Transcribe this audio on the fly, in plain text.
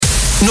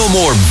No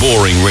more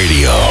boring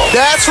radio.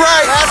 That's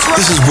right. That's right.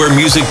 This is where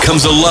music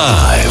comes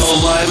alive.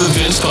 The Live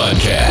Events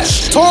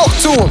Podcast. Talk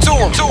to him.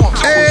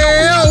 Hey,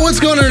 yo, what's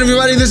going on,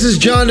 everybody? This is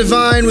John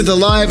Devine with the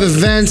Live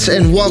Events,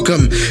 and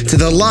welcome to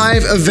the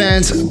Live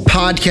Events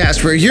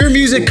Podcast, where your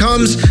music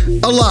comes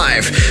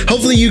alive.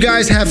 Hopefully, you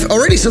guys have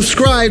already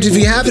subscribed. If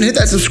you haven't, hit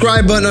that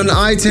subscribe button on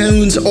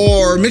iTunes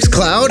or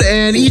Mixcloud.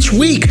 And each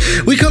week,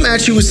 we come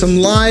at you with some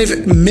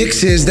live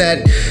mixes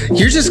that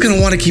you're just going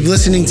to want to keep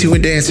listening to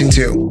and dancing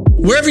to.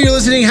 Wherever you're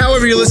listening,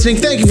 however you're listening,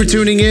 thank you for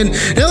tuning in.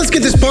 Now let's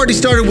get this party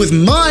started with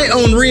my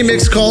own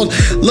remix called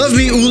Love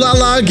Me Ooh La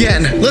La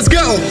Again. Let's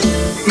go!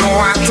 No,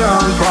 I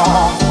done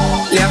wrong.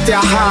 Left your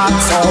heart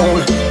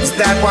torn. Is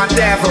that what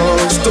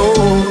devils do?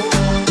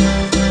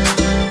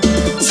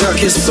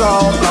 Took you so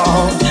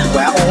long,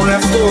 where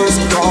only fools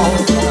go.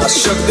 I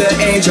shook the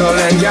angel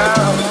and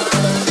young.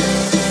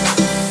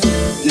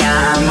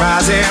 Now I'm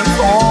rising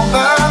from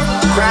the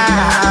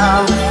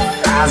ground,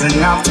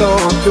 rising up to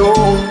you.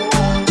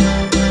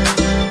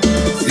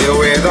 Filled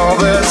with all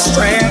the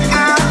strength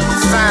I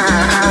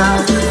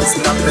found, there's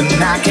nothing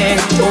I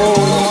can't do.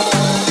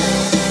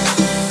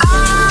 I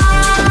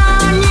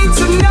need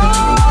to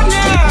know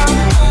now,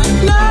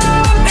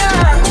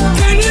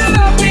 can you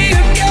love me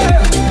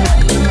again?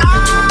 I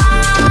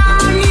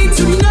need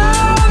to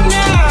know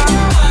now,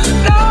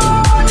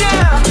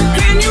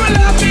 can you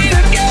love me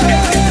again?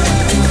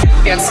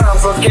 It's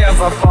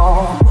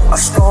unforgivable, I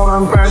stole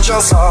and burnt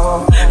your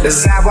soul.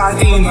 Is that what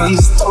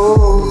demons do?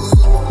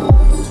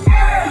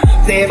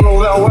 They rule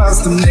the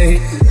words to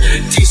me,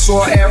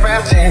 destroy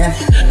everything.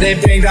 They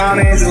bring down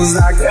angels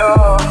like you.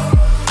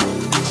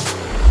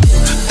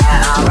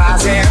 And I'm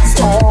rising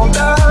from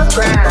the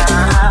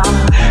ground,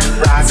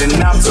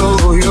 rising up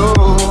to you.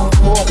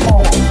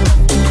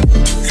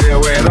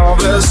 Filled with all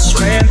the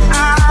strength I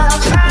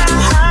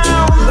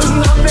found, there's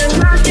nothing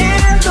I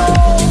can't do.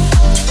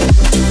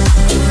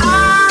 I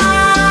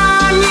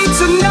need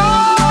to know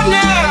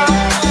now,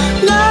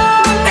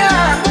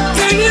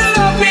 can you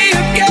love me again?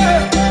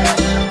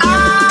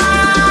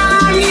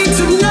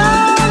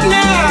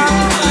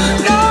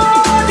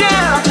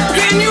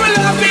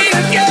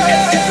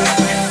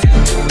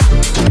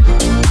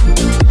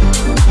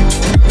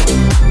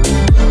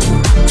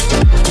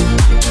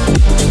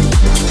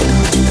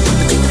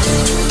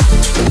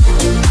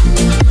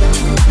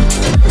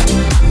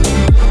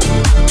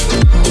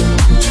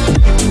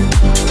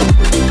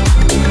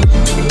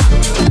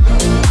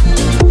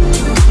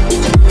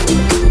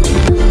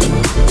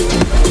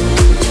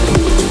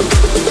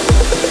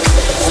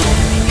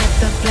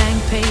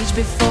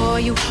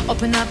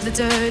 Open up the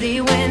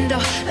dirty window,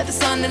 let the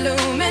sun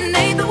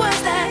illuminate the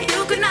words that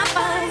you could not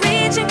find.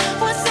 Reaching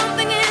for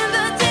something in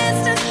the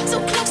distance, so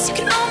close you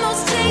can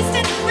almost taste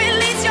it.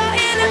 Release your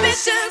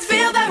inhibitions,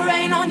 feel the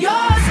rain on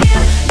your skin.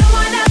 No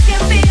one else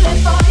can feel it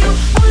for you,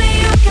 only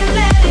you can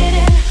let it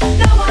in.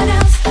 No one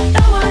else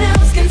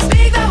can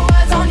speak the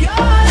words on your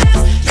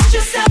lips. Put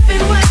yourself in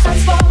words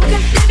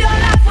unspoken, live your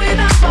life with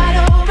eyes wide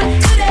open.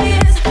 Today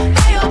is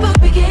where your book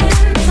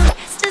begins, the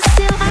rest is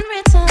still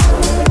unwritten.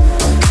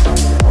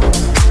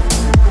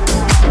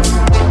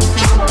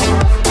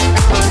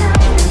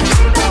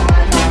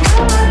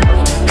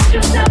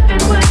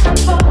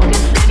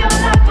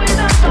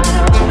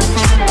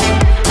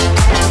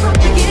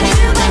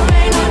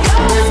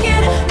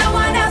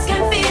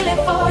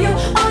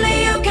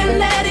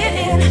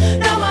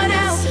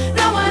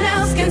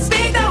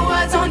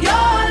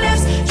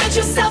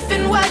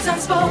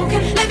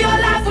 Unspoken, live your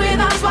life with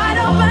arms wide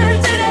open.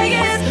 Today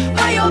is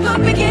where your book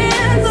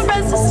begins. The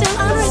rest is still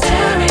unwritten.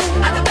 Staring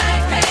at the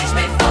blank page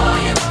before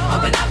you.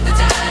 Open up the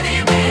dirty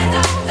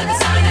window, let the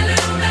sun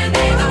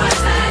illuminate the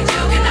words that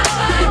you cannot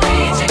find.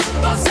 Reaching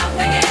for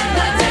something in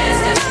the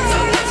distance, so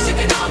close you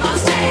can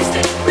almost taste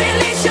it.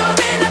 Release your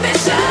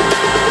inhibition.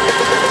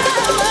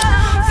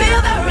 Feel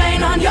the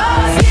rain on your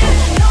skin.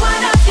 No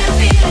one else can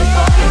feel it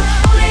for you,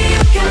 only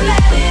you can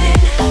let it in.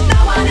 No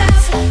one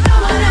else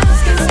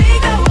can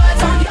speak the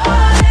words on your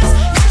lips.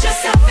 Put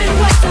yourself in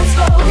words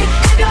unspoken,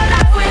 live your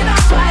life with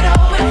arms wide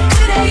open.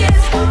 Today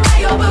is where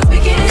your book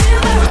begins.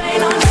 The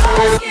rain on your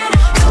skin.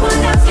 No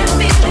one else can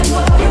feel it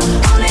for you,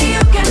 only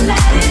you can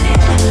let it in.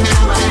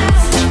 No one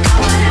else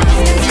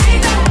can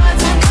speak the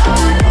words on your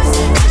lips.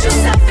 Put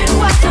yourself in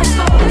words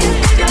unspoken,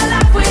 live your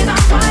life with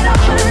arms wide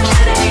open.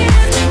 Today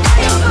is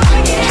where your book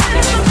begins.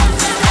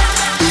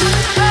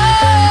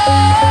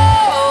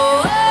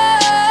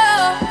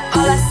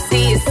 All I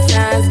see is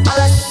signs, all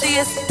I see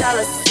is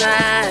dollar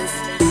signs.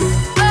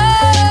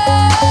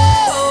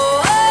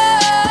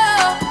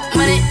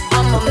 Money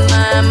on my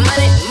mind,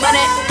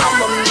 money on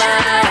my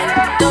mind.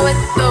 Throw it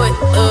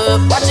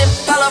up, watch it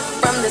fall up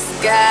from the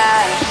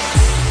sky.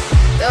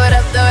 Throw it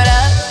up,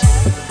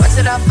 watch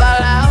it all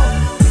fall out.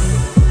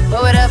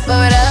 Blow it up,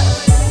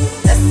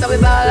 that's how we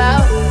ball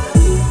out.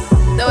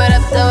 Throw it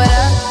up,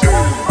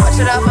 watch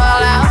it all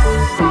fall out.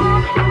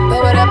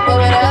 Blow it up,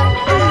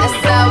 that's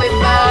how we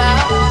ball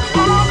out.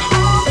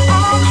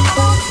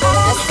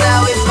 That's how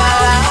we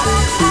ball out.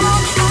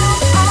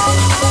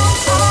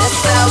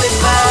 That's how we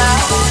ball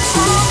out.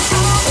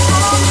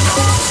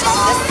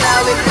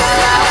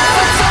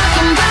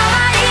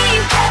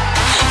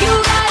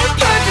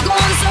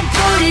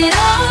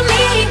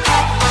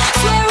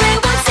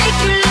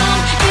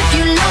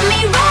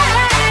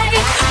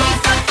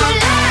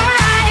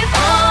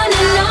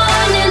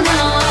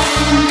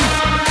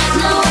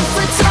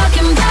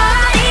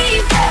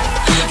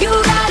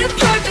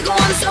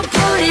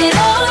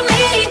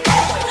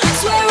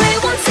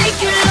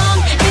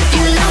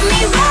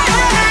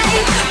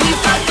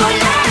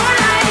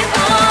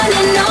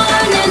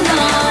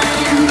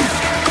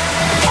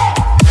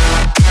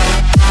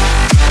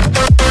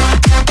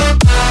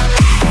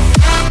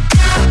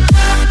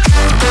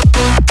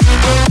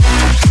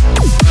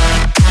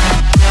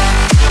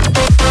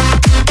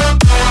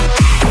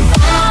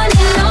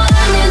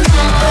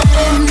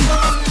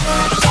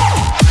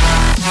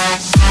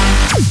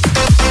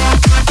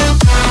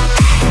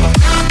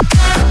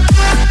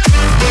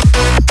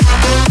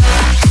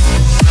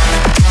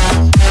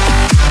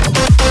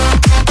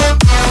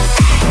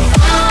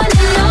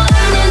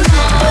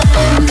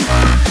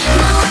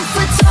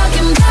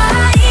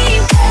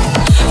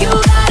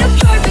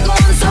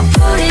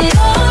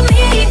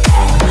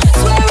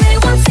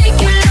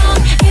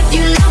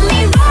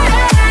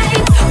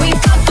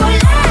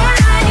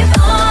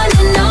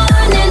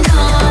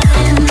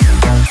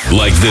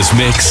 this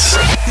mix?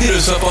 Hit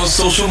us up on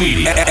social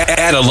media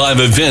at Alive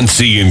Events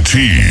ENT.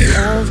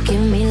 Love, give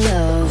me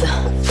love.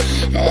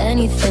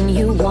 Anything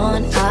you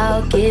want,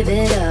 I'll give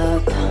it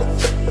up.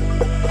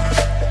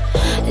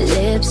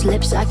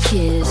 Lips, I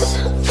kiss.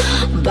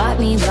 Bite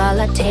me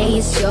while I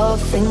taste your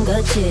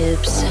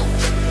fingertips.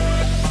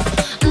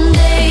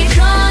 Day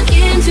drunk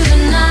into the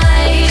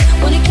night.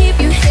 Wanna keep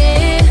you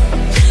here,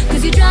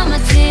 'cause you dry my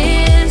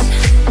tears.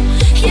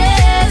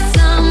 Yeah,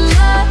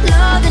 summer,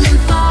 loving and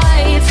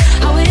fights.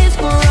 How it is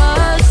for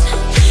us,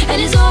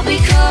 and it's all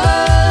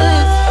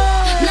because.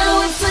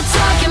 Now if we're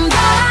talking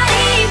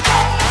body,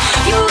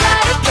 you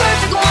got a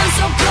perfect one,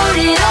 so put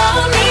it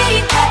on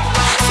me.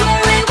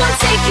 Swear it won't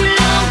take you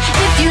long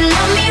if you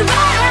love me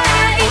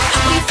right.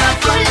 We fuck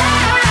for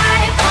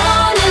life,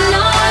 on and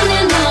on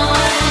and on.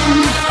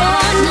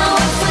 Oh no,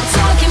 if we're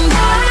talking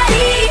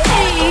body,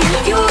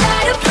 you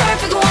got a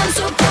perfect one,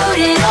 so put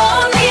it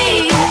on me.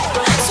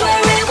 Swear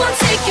it won't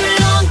take you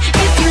long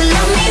if you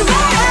love me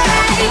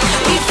right.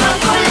 We fuck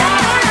for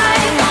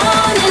life,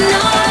 on and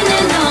on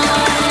and on.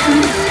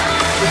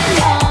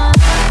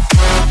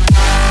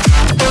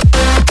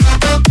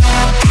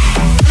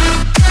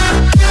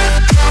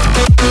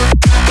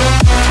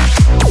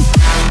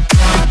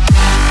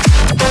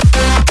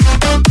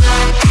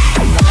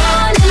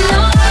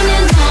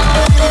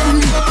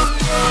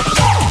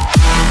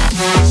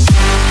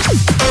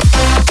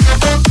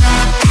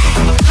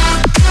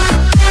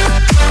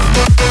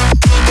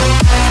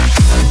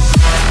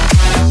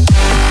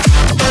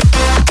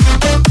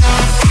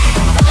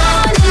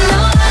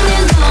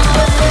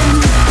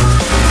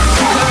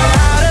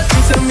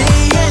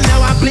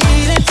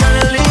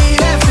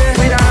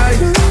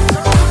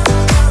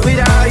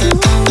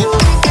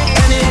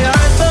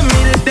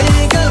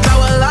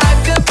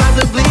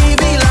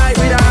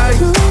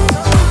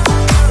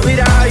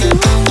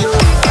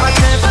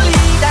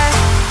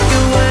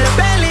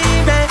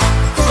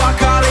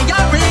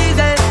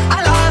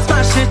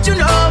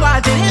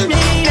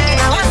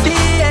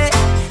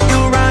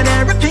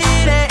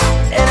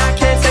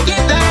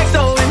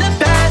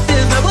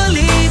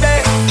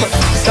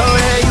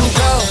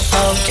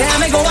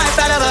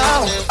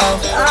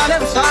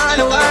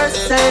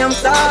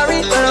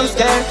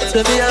 To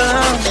be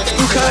alone,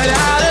 you cut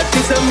out a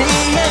piece of me,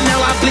 and now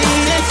I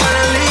bleed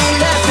internally.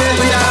 That's it.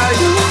 Without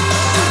you,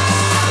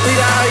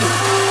 without you.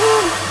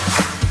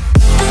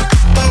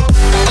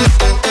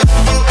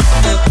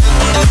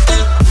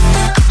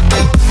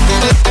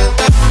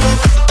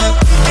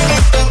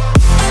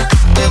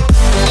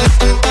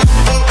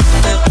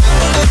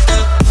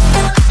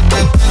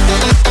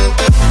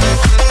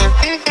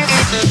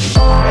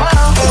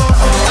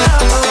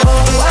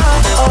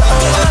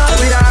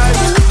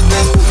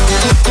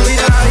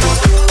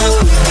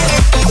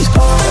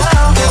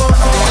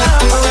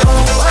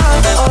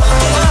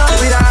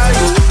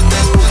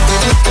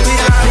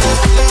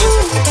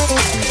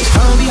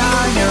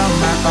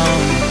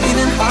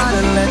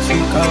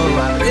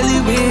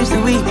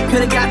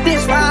 Could've got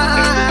this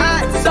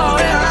right, so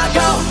here I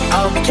go.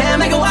 Oh, can't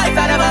make a wife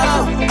out of a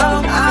hoe.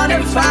 Oh, I'll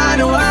never find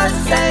the words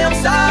to say I'm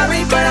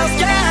sorry, but I'm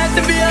scared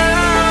to be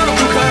alone.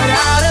 You cut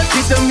out a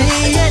piece of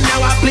me, and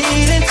now I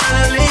bleed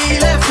internally.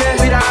 Left here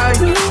without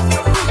you,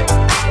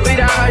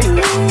 without you.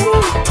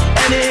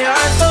 And it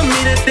hurts for me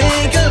to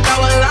think about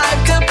what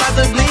life could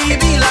possibly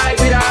be like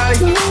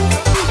without you,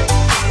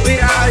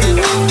 without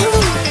you.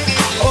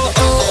 Oh,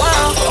 oh,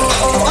 oh, oh,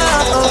 oh, oh,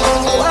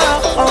 oh, oh,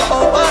 oh,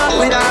 oh, oh,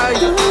 without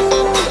you.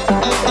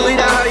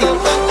 Without you,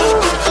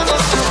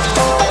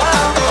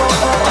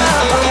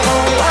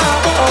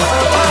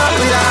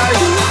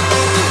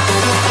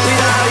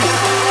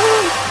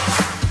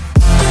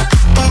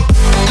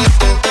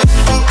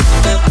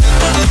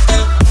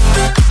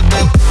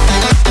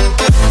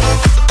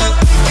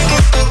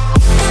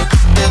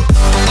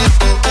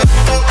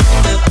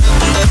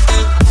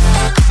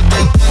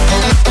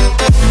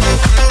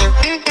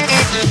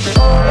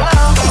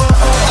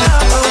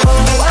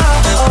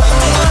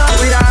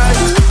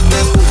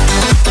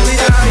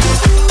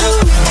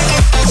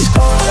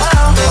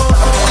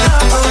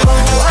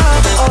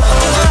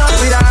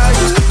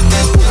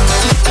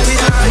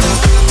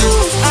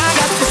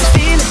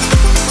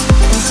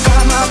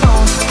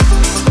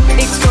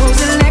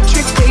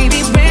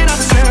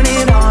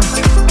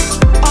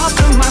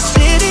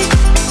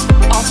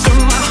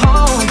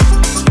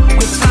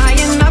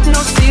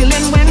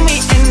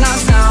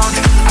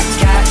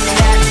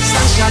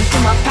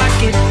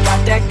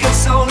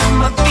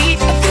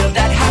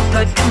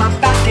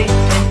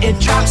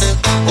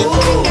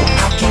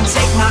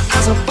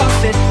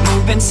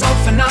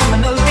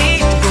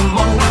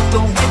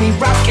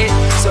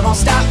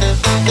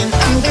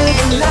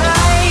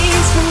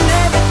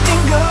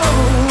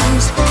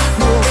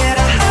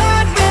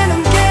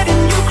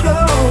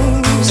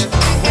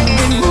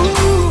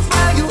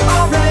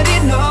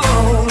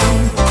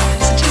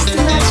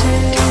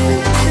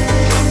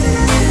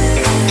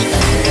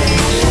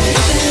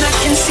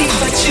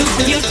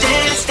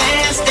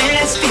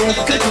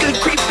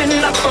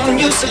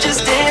 So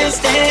just dance,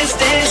 dance,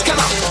 dance. Come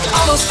on.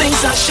 All those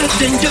things I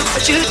shouldn't do,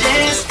 but you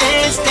dance, dance.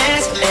 dance,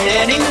 dance,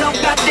 and ain't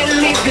nobody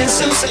leaving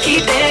soon, so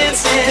keep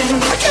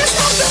dancing. I can't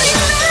stop the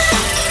feeling.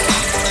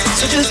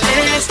 So just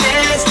dance,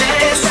 dance,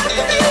 dance.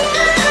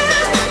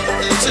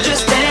 So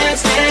just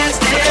dance, dance,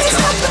 dance.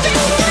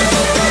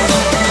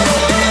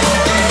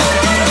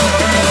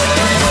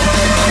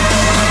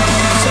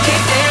 So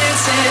keep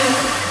dancing.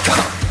 Come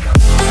on.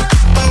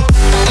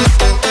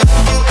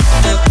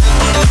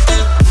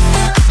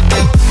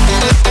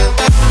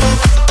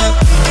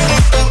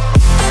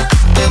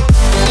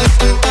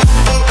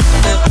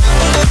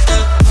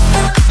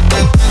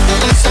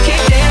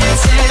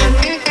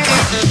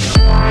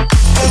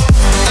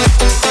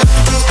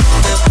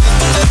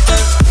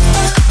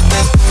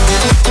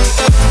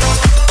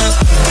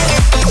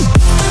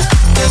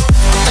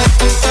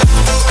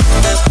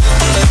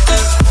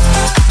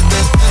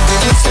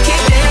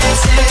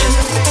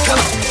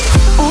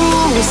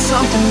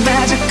 Something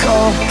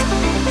magical.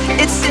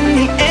 It's in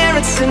the air,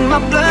 it's in my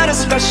blood,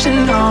 it's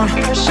rushing on.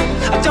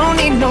 I don't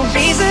need no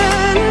reason,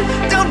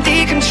 don't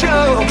need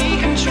control.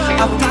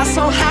 I fly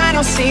so high,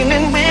 no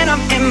ceiling when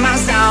I'm in my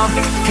zone.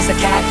 Cause I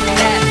got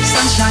that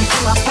sunshine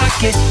in my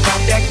pocket,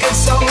 got that good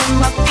soul in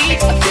my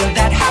feet. I feel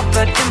that hot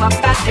blood in my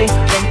body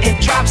when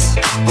it drops.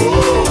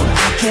 Ooh,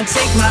 I can't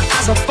take my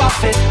eyes off of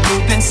it,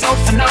 moving so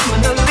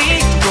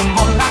phenomenally. We're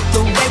more like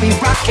the way we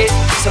rock it,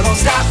 so don't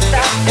stop,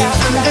 stop, stop.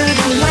 Under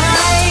the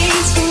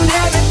lights when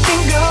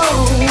everything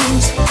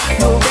goes,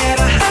 nowhere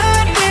to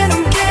hide when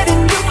I'm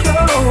getting you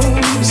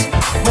close.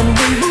 When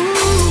we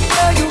move,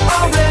 well you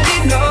already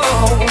know,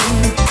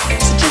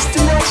 so just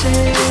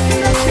imagine.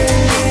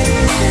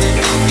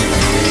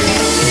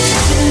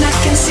 Nothing I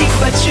can see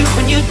but you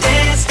when you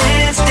dance,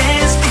 dance,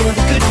 dance. Feel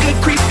the good, good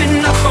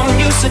creeping up on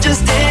you, so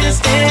just dance,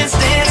 dance,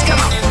 dance. Come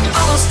on,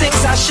 all those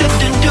things I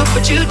shouldn't do,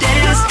 but you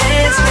dance,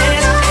 dance,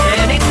 dance.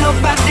 And ain't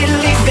nobody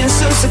leaving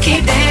soon, so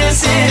keep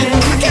dancing.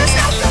 I can't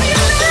stop the feeling.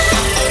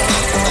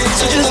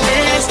 So just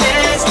dance,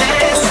 dance,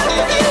 dance.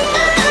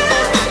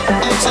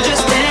 So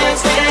just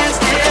dance, dance,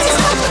 dance. So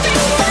just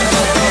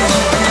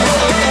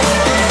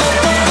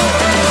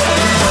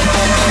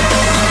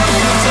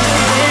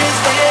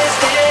dance, dance,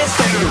 dance.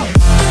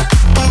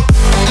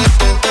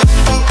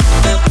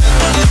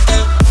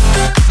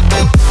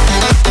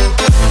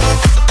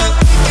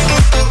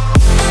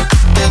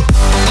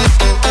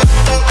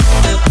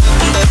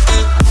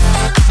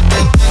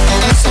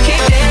 So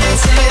keep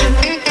dancing.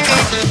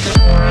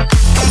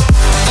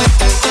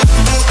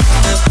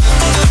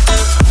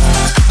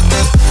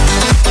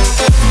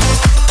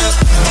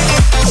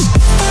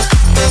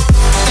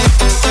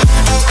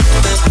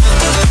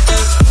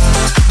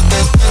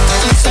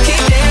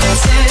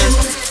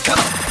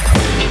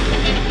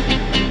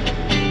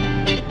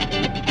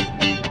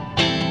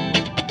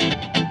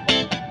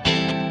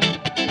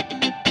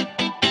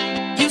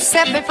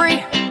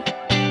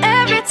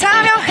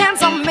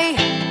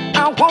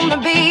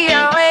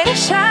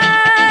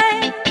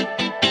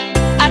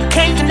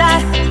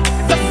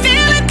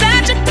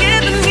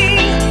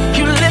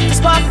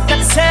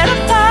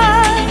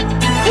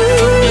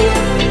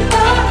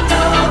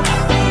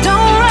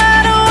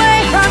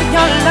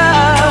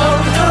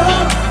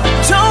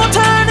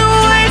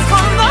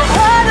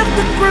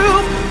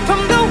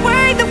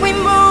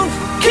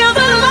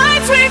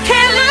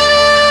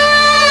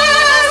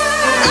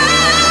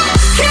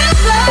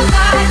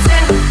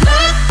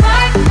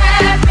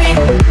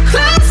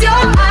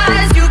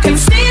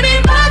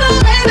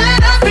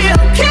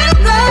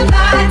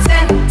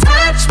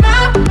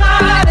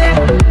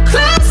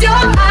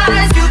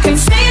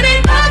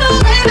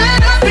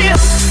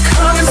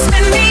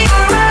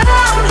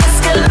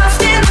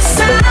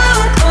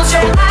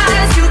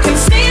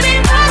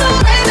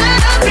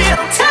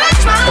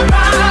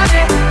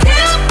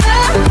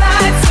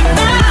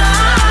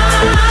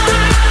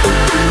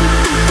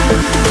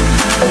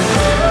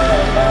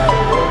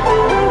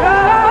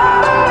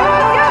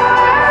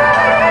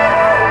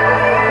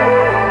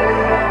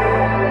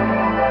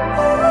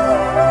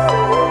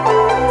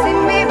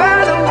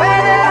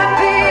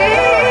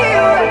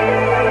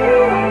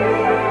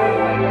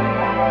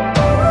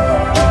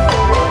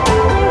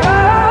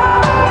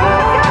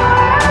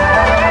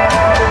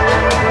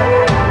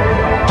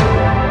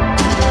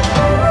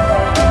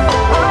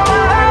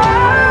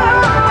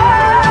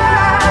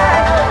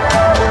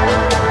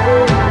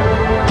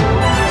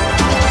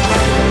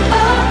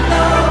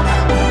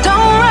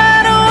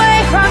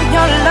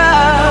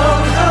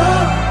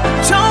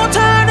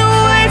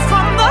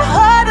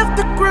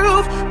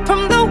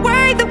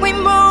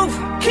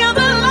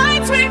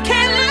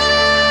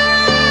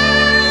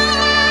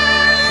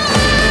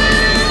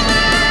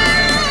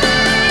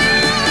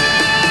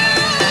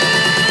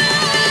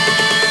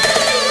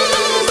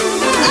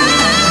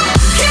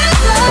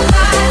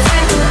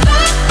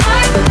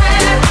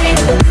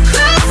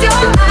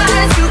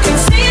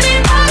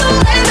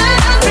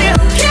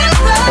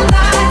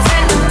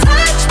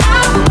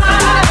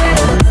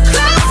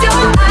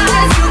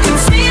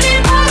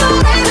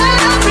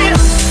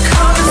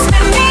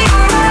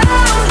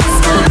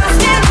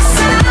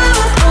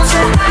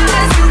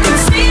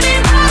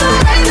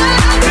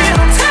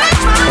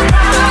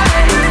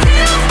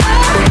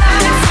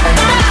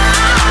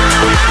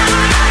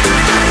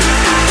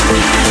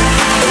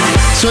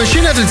 So I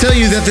shouldn't have to tell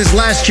you that this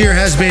last year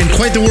has been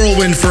quite the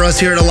whirlwind for us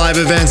here at Alive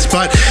Events,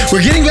 but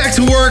we're getting back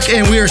to work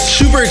and we are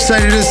super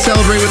excited to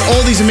celebrate with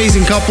all these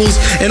amazing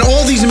couples and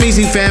all these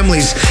amazing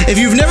families.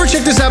 If you've never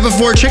checked us out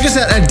before, check us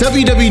out at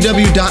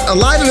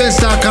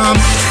www.aliveevents.com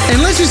and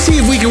let's just see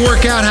if we can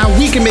work out how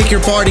we can make your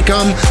party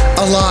come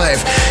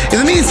alive. In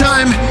the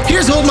meantime,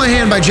 here's Hold My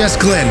Hand by Jess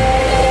Glynn.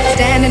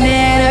 Standing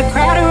in a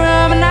crowded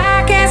room and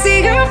I can't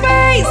see your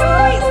face.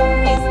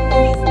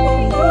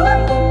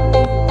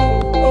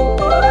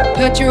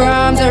 Put your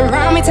arms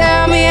around me,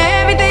 tell me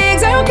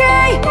everything's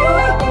okay.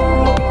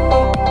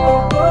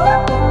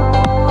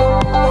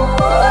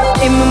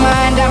 In my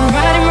mind, I'm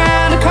running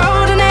around a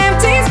cold and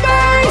empty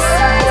space.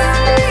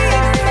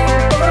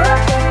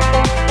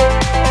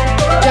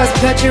 Just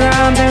put your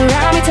arms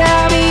around me,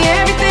 tell me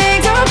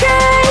everything's okay.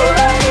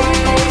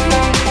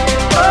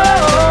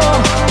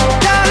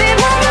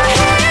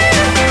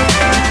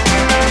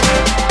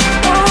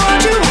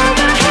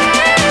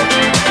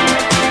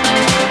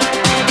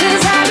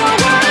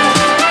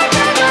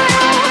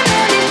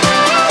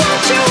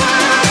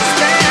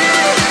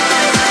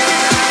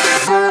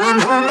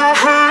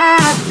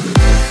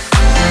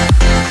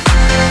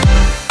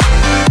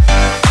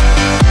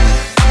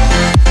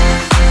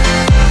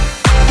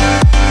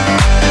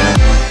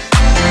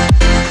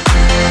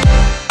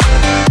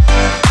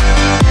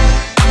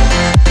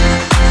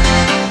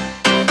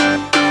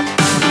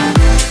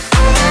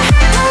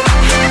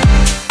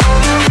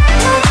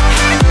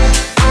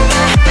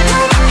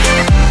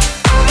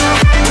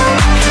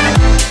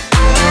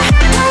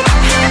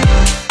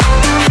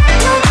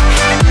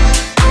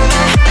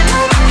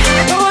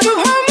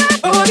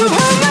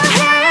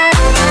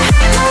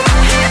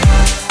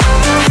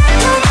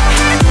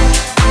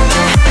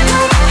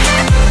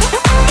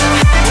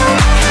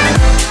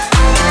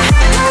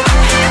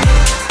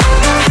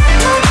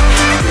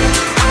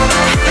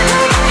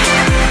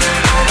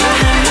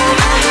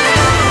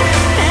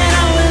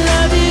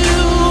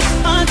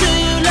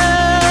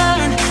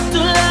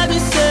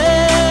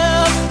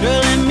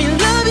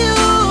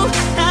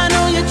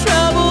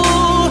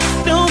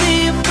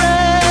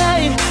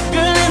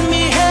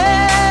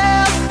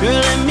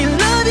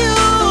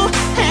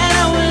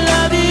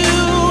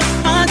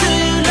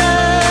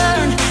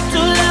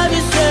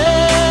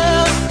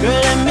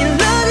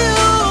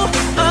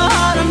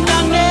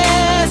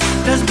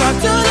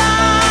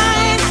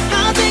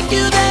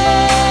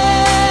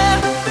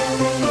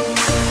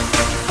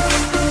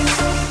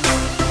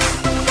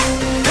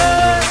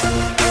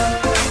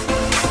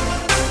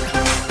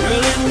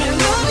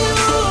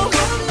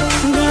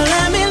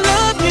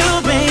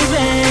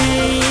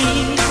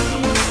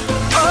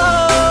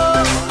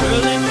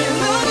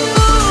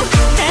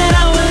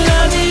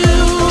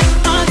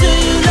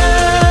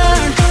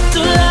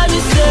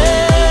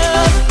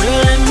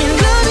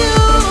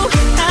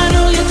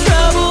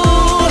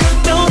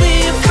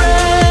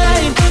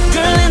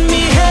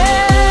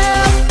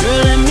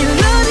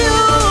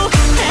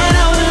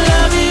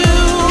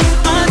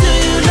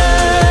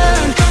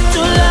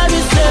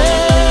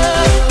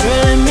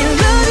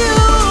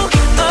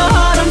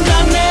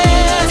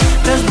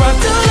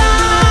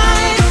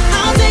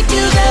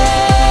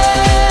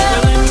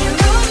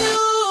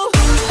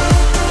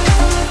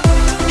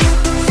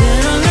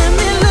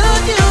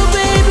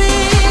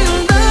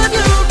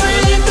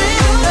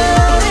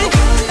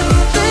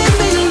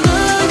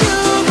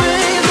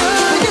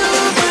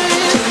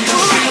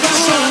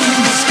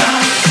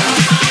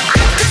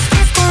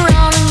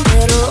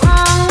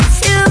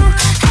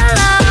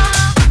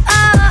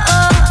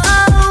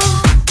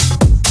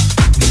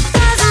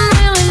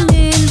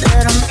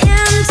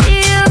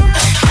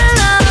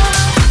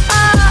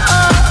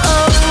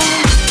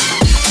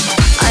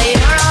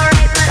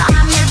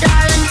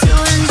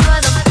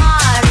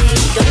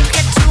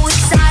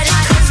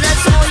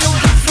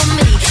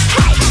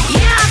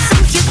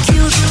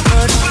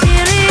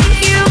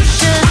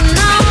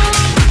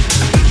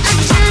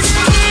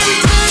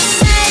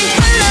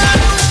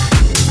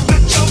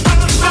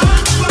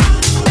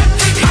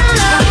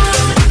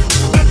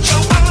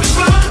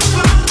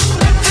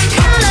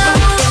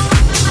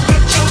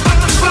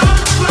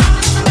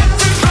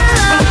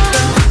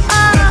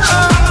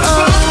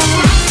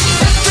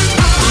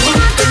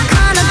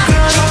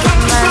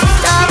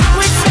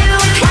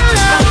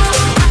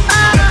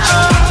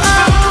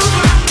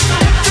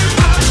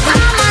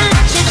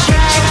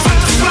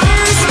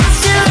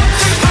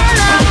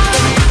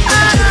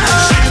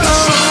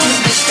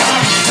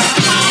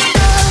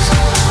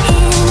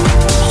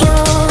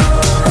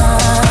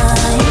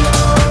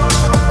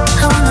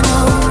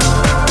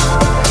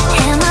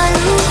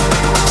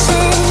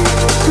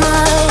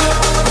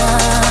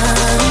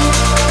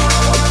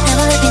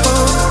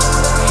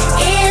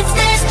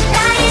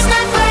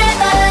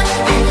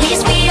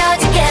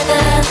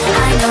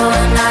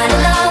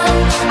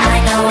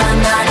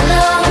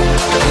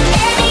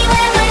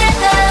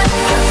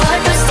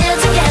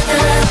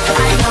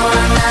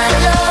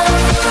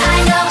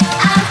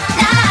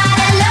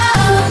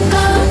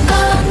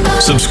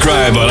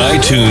 Subscribe on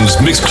iTunes,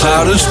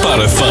 Mixcloud, and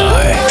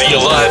Spotify. The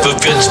Alive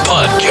Events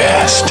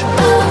Podcast.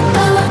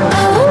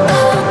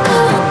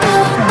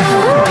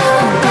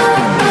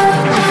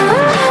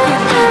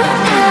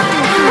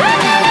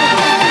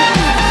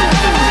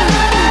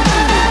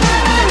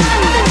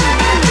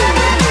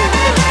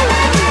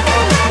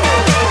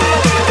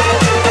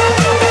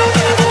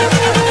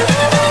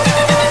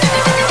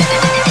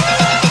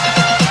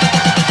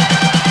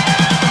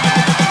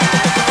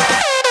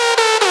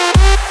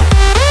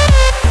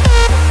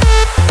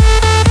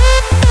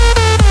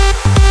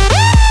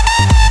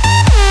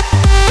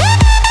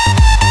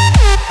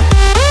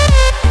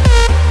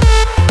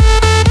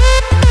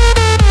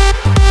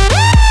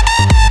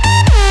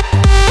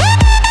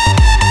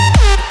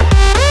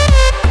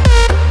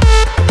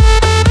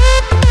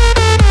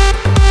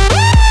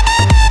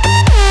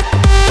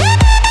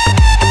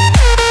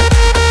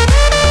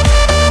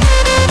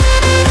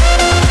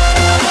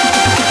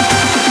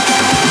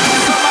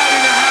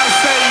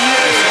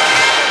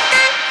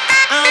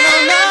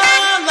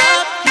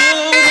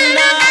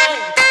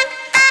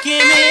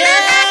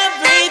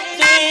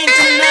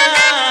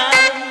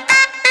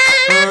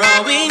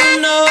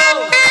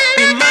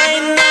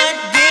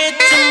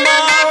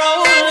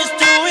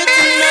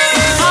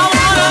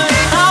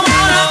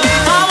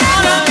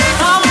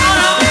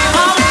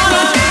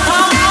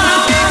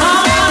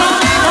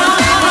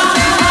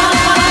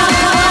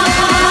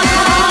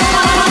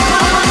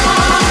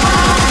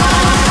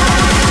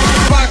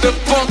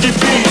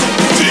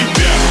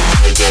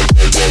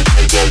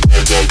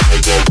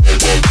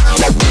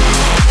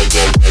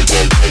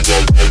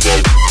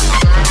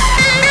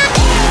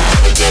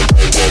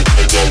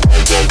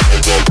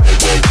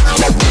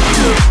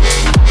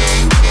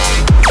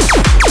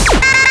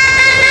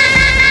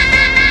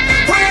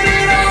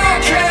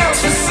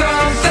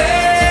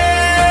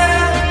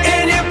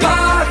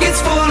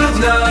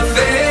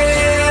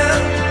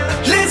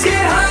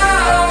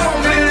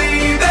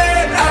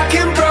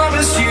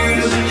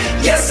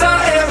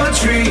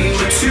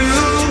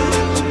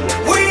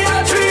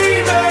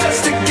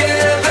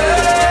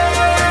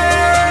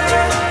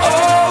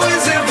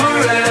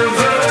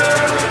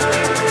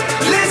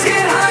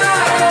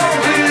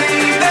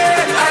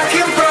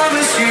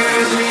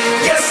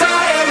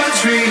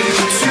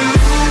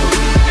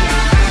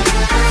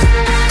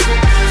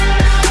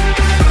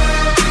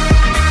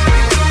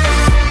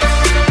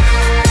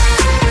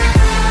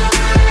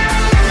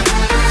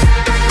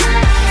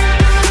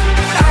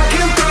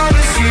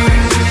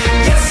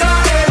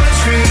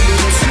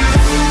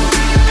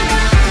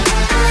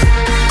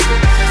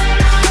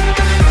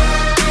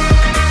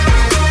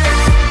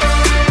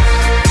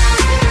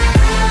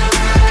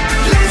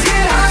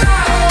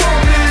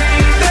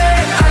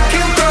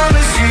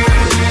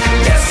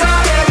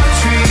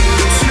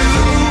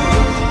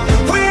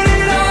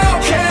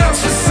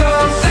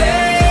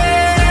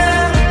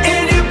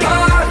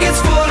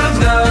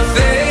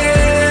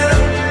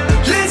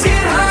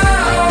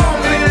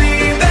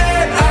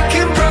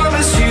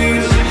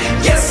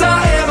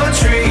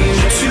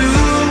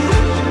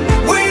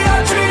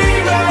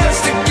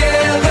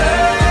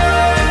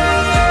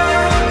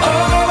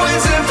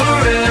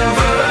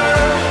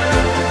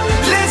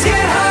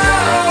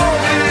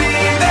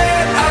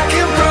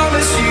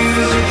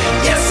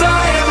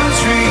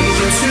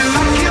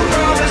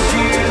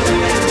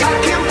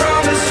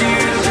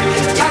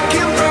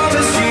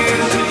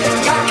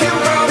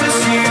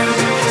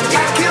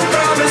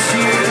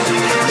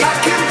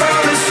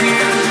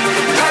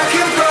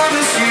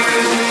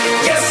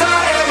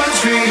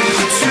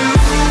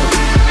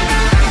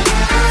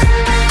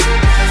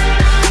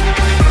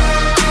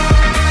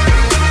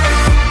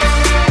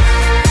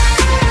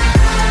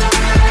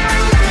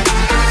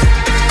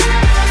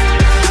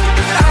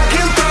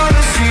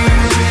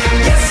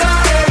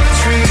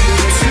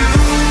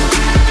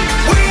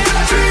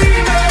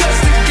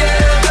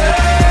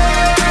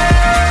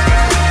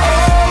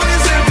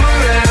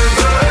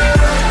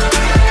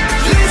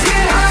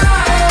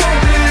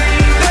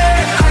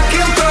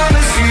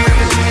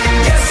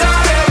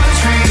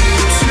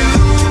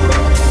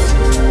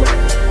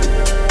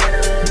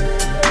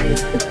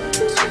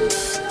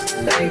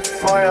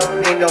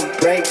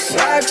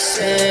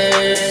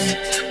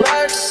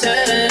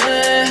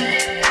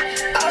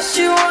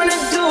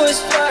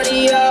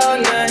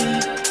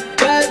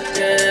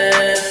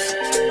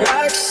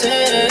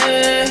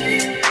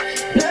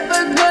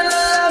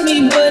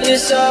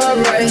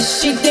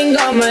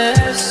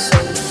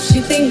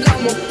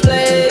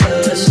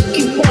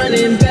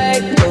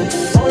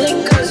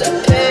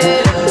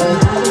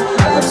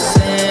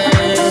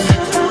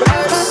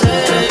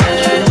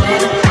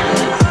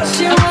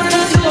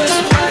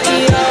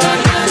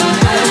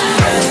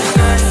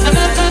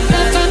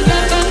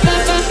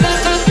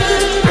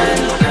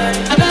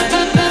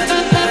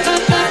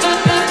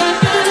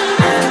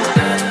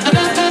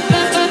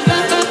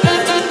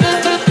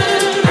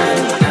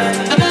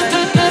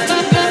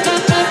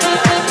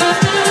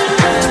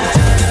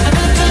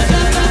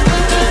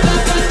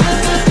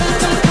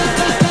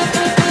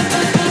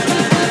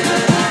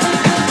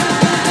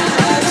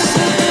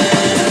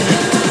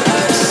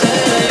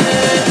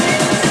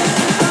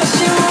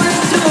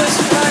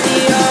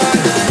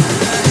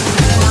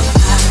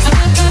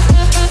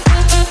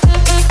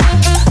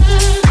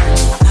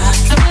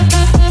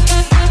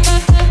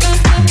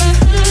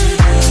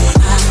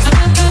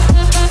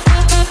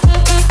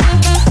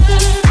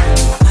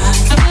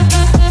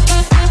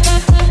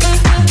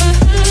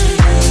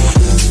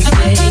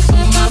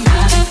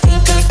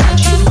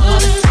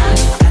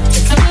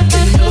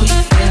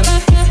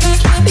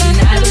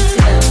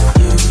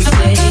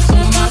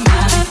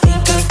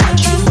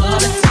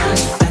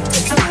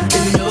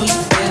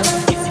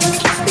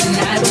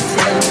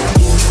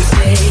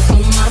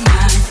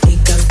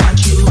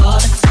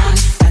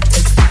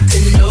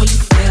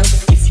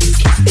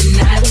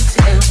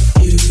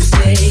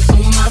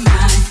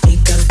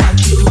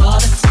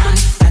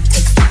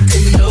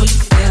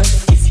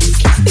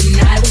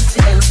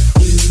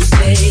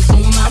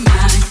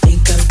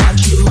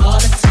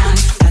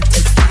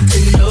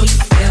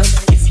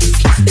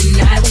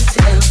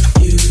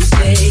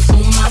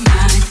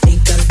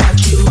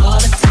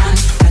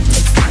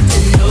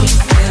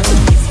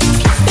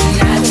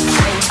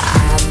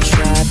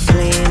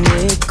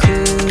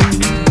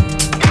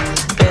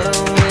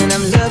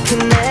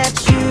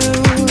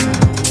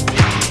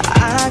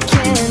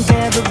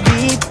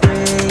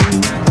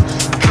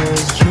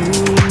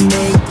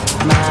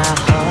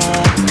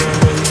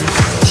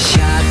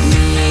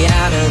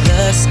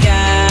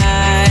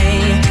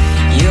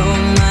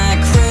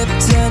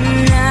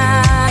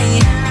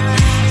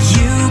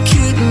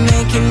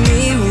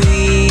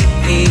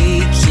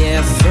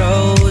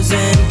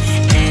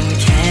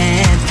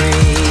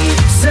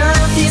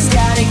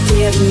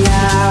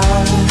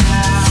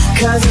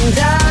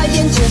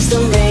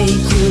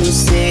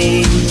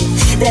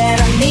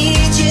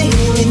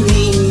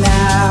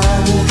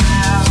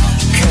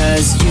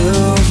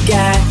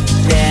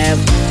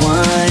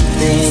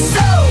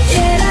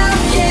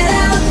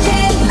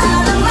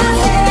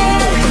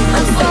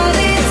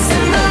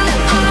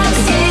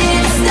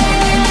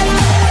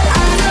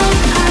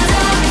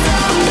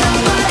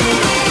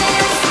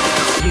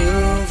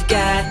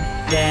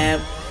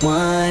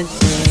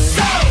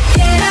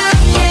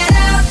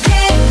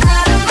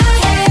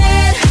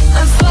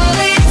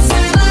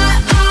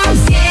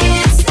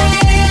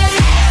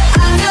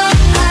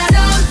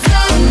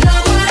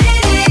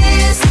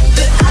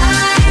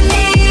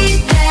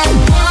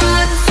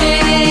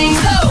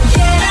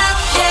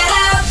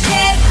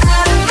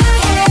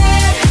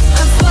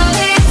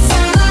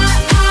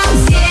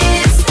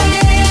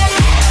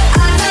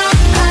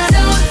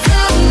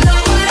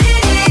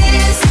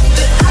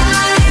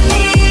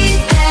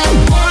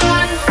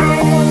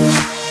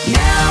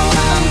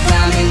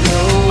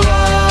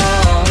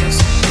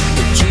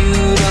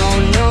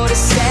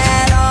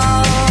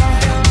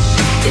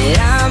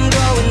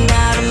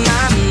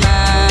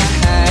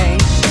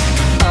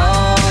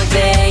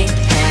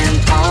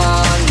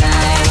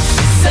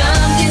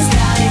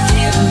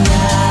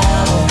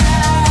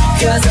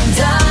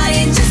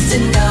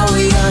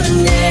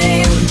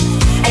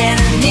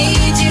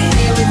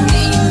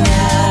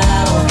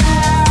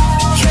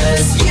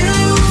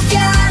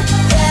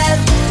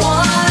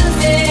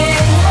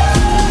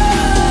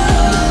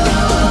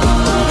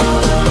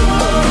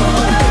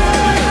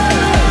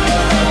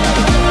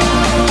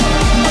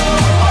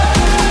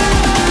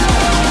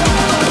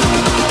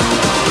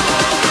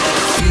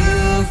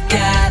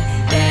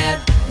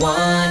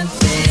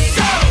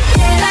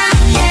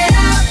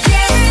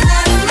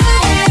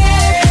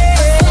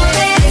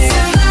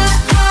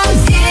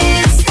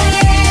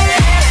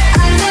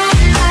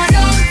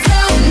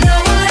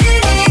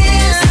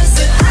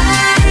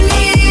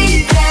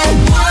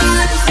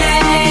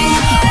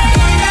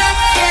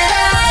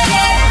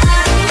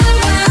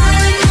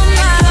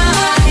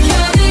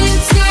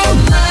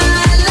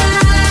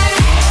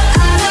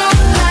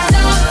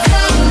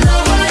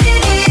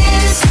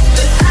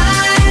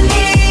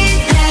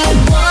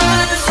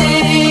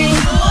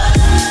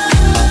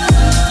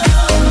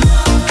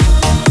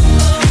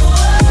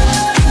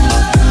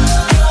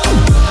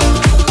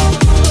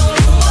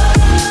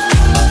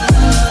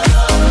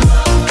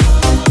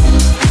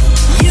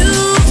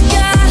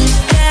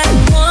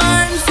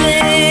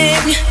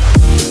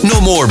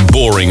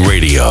 boring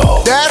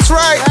radio. That's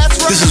right.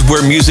 This is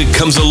where music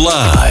comes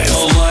alive.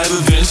 A live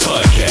events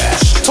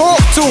podcast.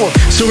 Talk to him.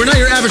 So we're not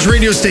your average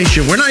radio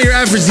station. We're not your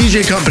average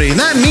DJ company. And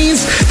that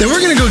means that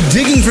we're going to go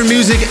digging for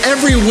music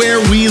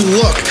everywhere we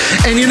look.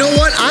 And you know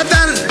what? I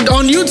found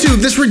on YouTube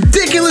this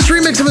ridiculous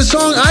remix of a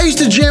song I used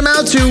to jam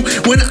out to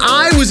when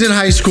I was in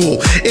high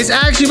school. It's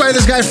actually by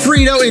this guy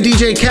Frito and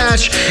DJ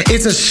Cash.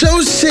 It's a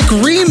So Sick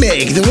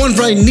remake, the one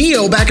by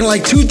Neo back in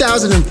like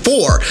 2004.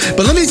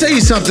 But let me tell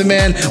you something,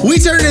 man. We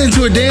turned it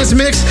into a dance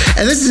mix,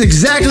 and this is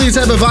exactly the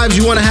type of vibes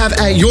you want to have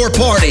at your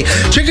party.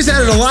 Check us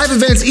out at Alive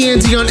Events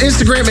ENT on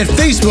Instagram and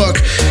Facebook.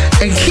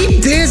 And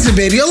keep dancing,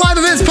 baby. Alive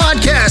Events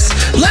Podcast.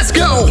 Let's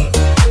go.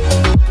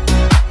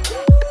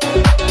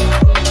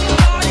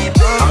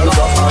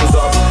 Hands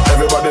up,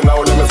 everybody now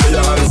let me see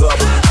your hands up.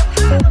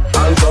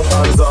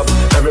 Hands up,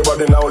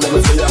 everybody now let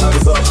me see your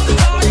hands up.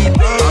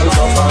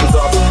 Hands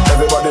up,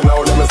 everybody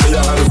now let me see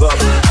your hands up.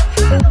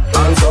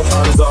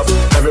 Hands up,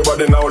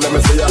 everybody now let me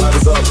see your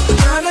hands up.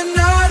 Na na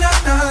na na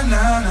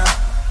na na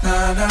na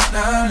na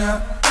na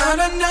na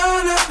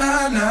na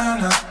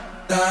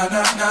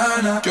na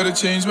na na. Gotta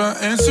change my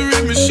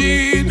answering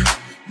machine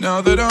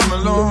now that I'm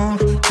alone.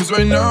 Cause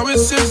right now it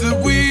says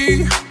that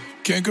we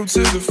can't come to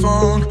the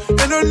phone.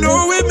 And I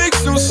know it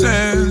makes no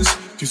sense,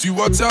 cause you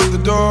walked out the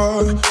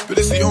door. But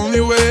it's the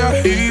only way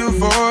I hear your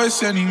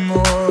voice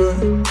anymore.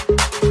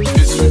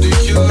 It's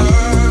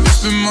ridiculous.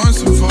 It's been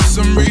months and for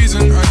some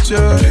reason I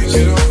just can't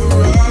get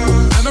over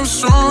us. And I'm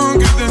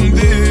stronger than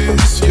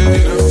this, yeah,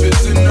 enough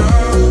is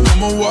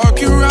enough. I'm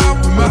walking around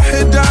with my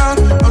head down.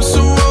 I'm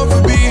so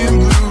over being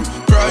blue,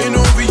 crying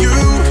over you.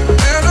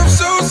 And I'm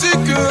so sick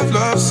of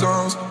love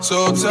songs,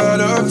 so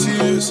tired of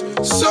tears,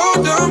 so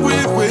done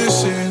with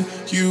wishing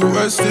you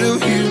were still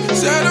here.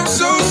 Said I'm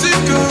so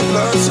sick of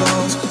love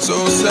songs,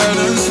 so sad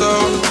and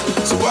slow.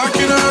 So why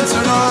can't I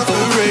turn off the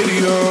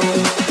radio?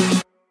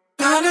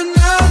 Na na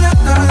na na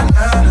na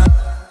na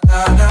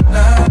na na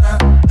na na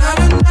na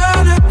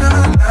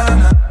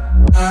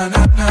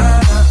na na.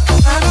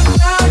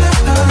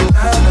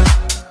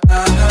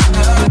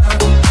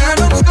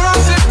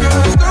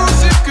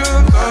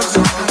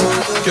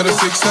 Gotta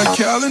fix that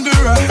calendar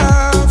I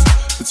have.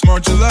 It's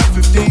March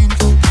 15th.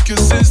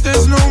 Because since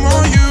there's no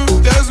more you,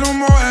 there's no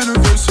more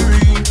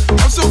anniversary.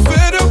 I'm so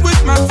fed up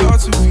with my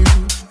thoughts of you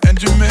and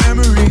your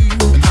memory,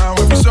 and how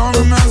every song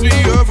reminds me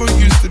of what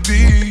used to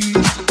be.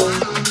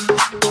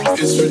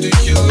 It's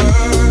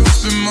ridiculous.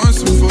 It's been months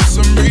and for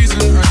some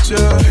reason I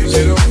just can't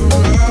get over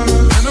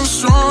us. And I'm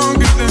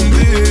stronger than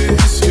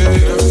this,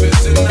 yeah, enough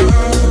is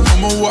enough.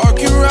 I'm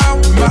walking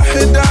around with my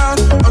head down.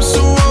 I'm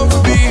so over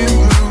being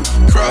blue,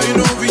 crying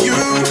over you.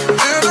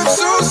 And I'm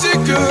so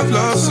sick of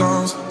love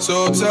songs,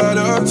 so tired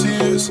of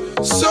tears,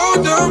 so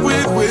done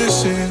with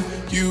wishing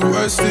you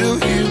were still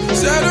here.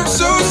 Said I'm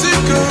so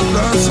sick of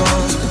love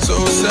songs,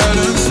 so sad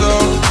and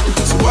slow.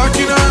 So why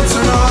can't I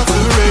turn off the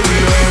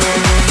radio?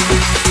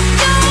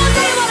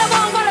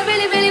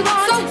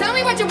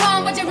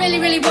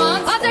 Really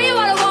want. I'll tell you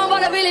what I want,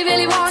 what I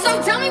really want.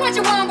 So tell me what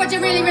you want, what you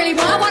really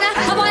want. I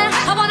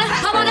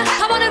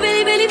wanna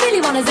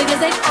really wanna zig a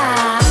zig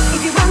ah.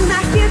 If you want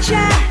my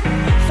future,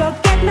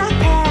 forget my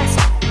past.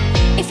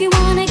 If you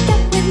wanna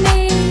get with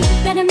me,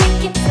 better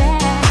make it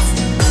fast.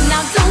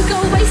 Now don't go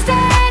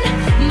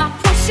wasting my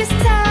precious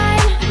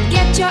time.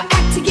 Get your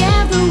act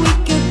together, we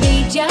could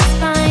be just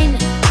fine.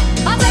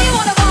 I'll tell you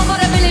what I want, what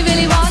I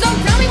really want. So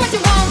tell me what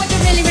you want, what you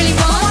really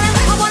want.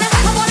 I wanna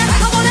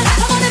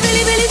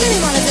really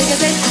wanna zig a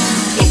zig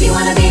ah. If you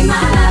wanna be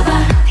my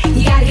lover,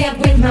 you gotta get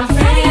with my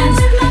friends.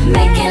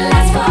 Make it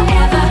last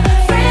forever.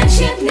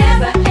 Friendship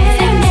never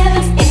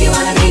ends. If you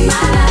wanna be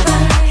my lover,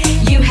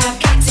 you have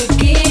got to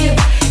give.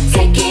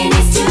 Taking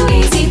is too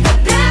easy, but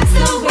that's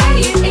the way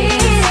it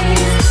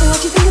is.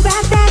 What you think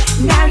about that?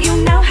 Now you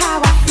know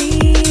how I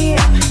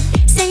feel.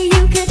 Say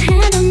you could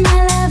handle my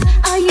love,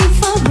 are you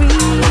for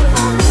real?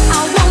 I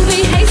won't be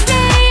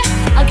hasty,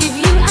 I'll give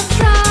you a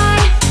try.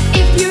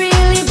 If you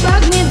really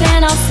bug me,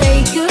 then I'll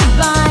say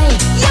goodbye.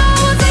 Yo,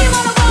 I'll tell you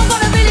what I want,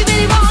 what I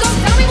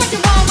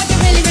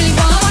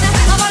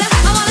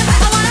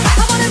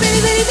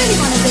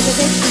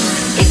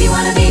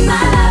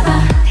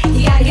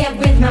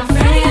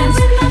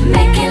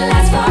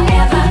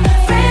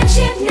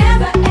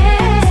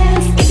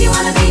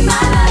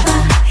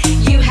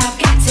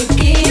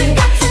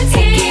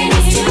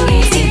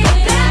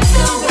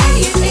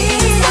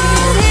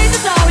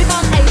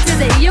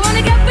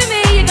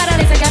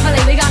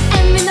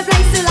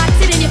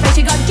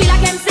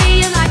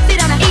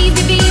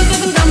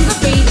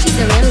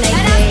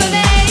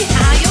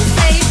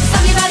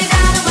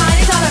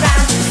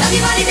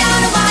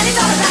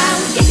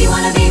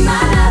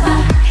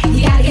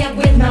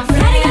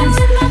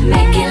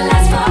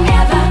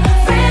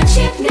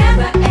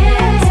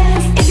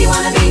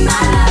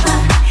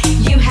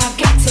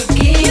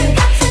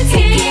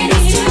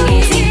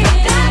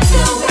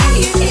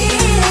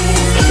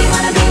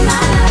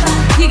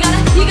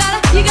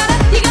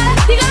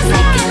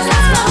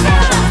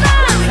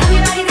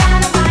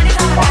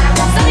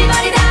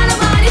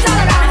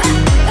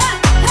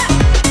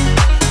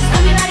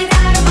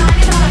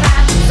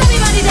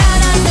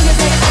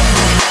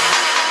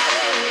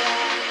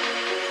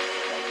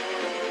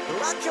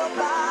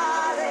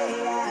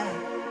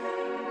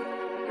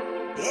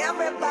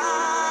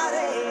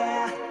Everybody,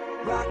 yeah,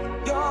 rock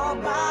your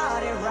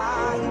body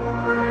right.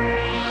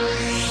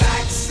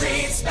 Back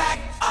streets back,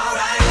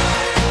 alright.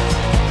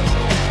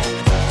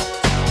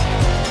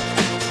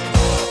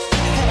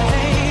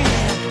 Hey,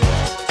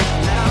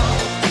 now,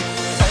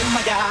 oh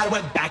my God,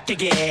 we're back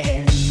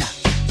again.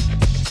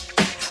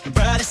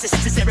 Brothers,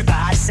 sisters,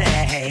 everybody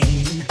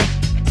sing.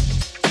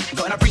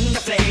 Gonna bring the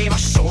flame, I'll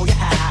show you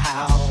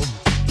how.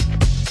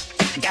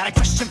 Got a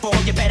question for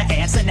you, better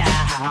answer now.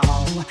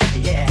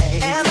 Yeah.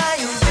 Am I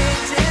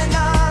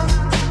original?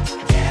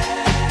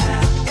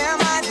 Yeah. Am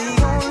I the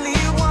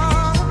only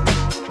one?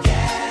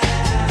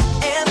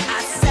 Yeah. Am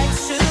I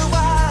sexual?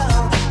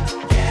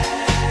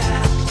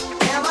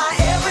 Yeah. Am I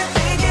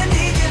everything you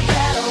need? You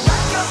better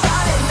rock your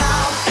body now.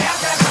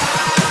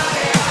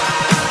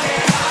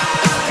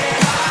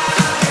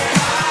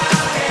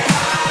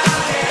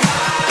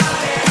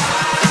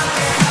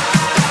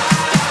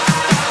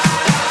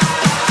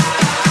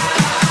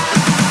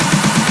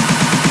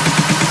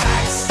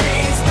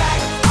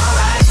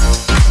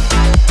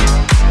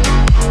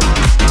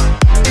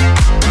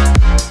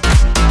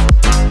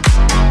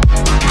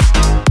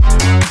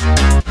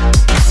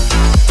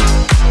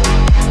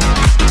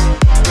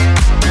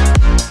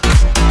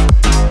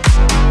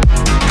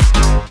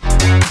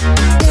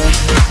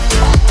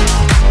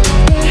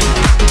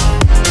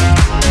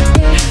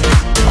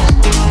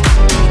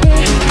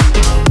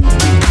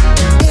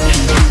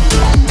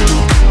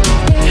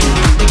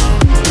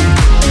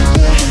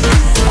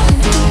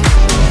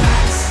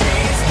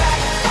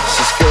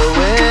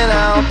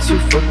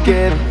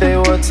 Forget they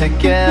were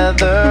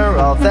together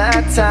all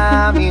that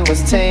time. He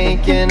was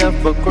taking her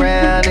for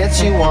granted.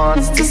 She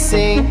wants to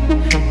see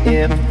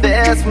if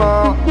there's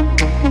more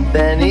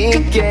than he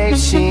gave.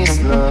 She's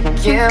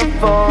looking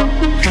for.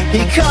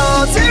 He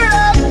calls her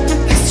up.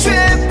 He's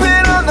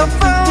tripping on the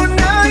phone.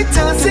 Now he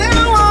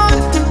doesn't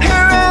want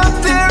her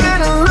out there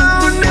and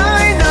alone. Now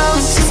he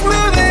knows she's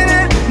moving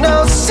it.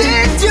 No,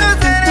 she's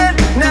using it.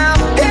 Now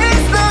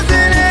he's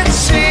losing it.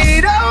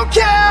 She don't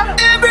care.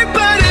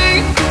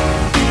 Everybody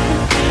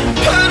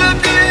put up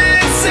your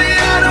hands, say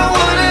I don't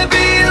wanna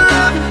be in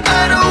love.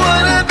 I don't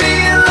wanna be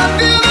in love.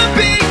 Feel the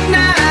beat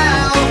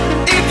now.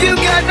 If you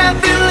got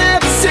nothing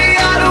left, say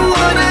I don't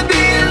wanna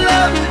be in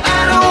love. I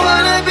don't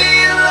wanna be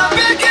in love.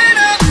 Pick it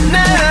up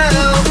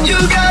now. You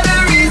got a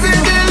reason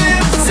to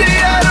live. Say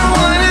I don't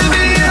wanna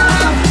be in love.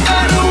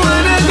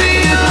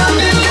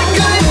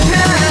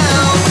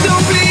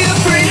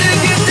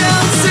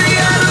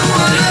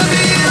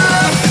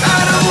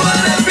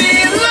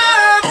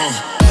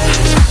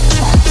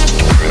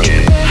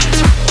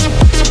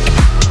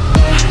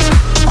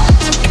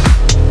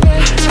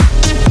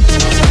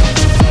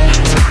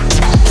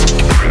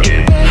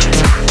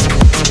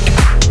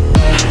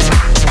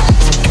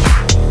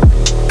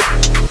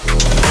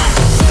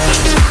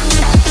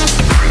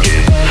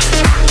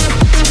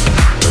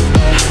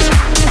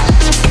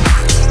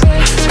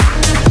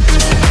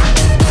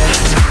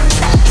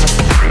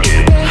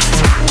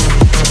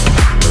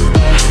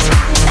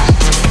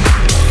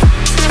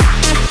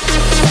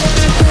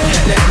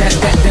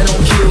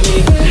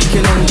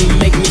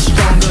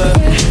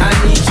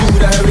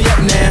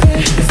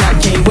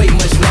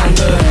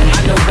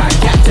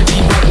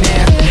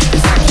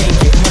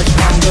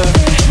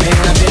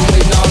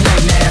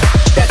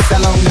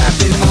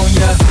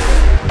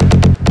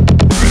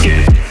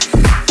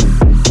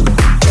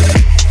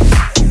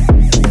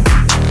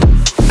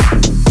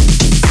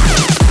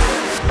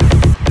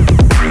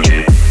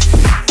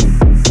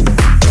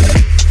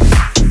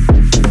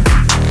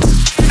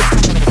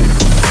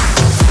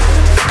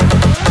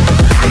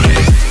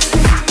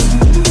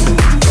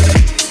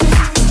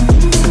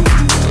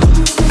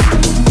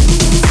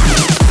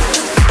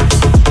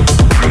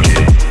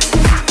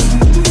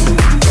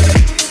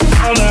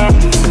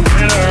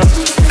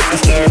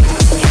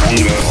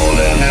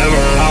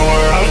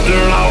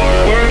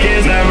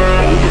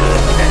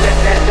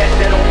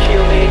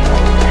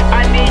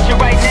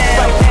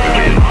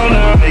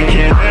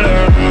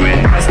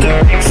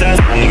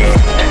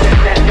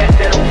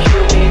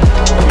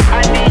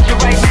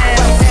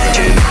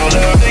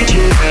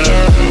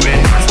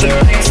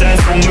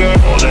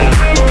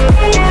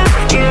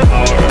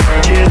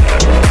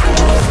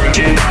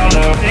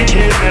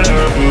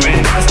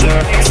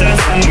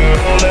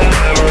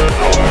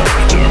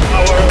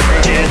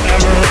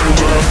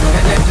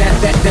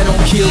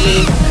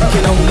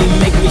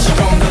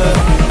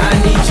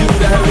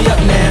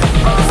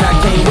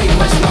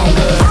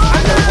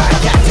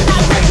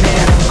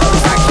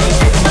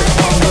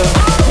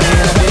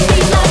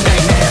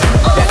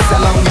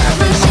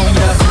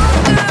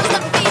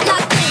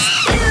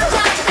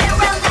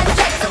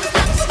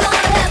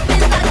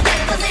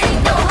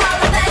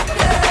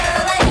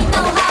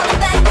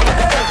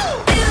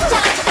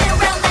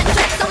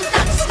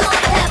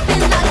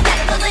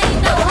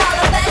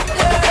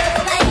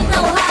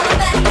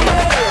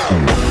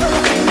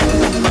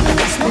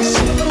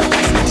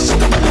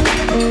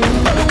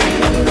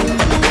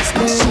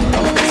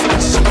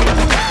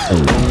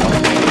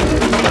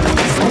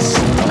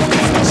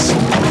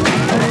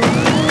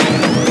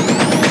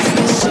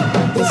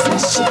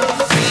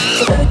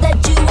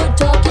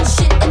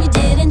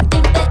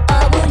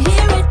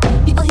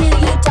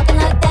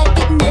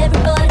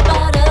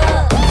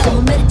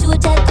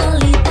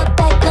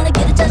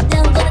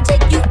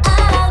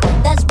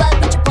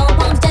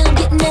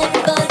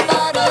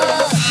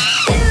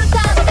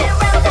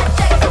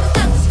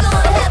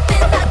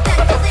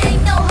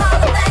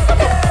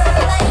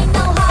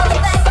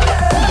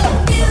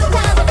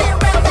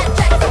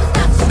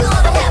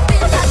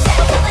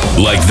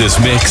 Like this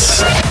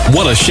mix?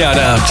 Want a shout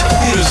out?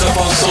 Hit us up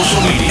on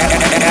social media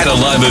at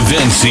Alive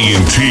Events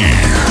ENT.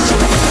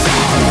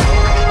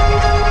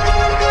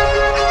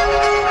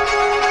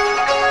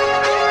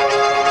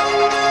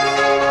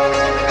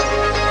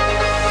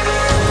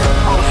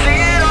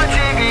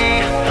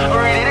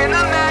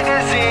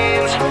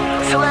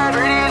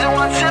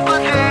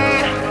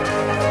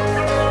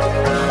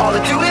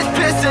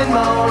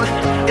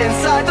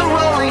 Inside the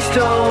Rolling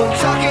Stone,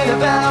 talking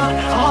about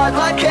a heart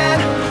like can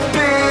be.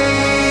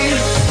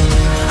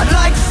 I'd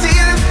like to see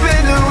them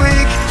spend a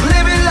week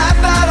living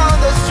life out on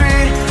the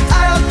street.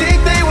 I don't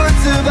think they would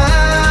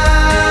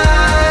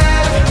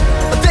survive,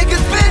 but they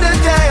could spend a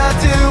day or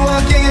two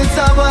walking in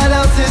someone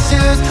else's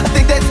shoes. I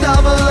think they'd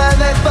stumble and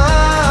they'd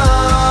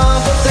fall,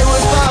 but they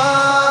would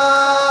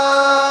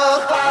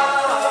fall.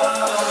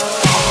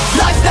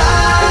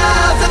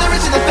 Lifestyles of the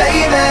rich and the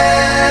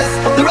famous,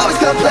 they're always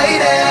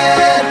complaining.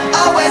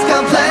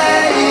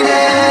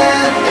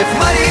 If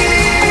money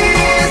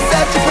is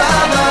such a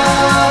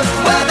problem,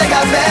 well, they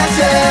got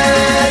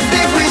mansions.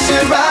 Think we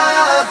should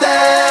rob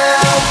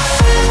them.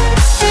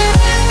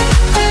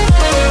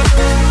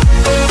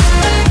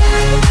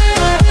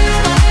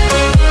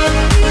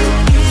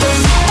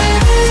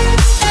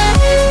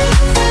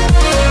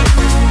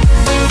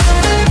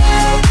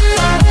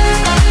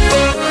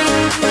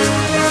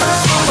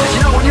 Did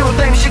you know when you were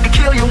famous you could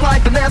kill your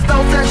wife? And there's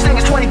no such thing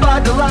as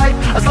 25 to life,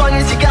 as long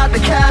as you got the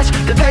cash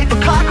to pay for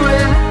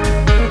Cochran.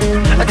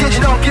 Did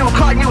you know if you were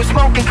caught and you were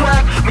smoking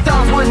crack,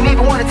 McDonald's wouldn't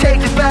even want to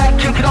take you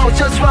back? You could always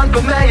just run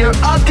for mayor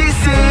of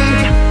DC.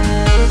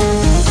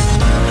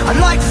 I'd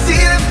like to see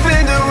them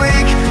spend a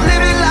week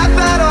living life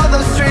out on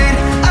the street.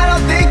 I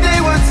don't think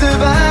they would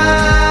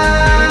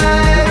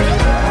survive,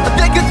 but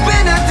they could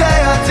spend a day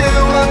or two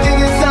walking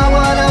in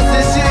someone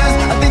else's shoes.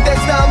 I think they'd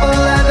stumble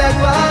and they'd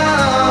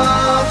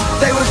fall.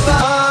 They would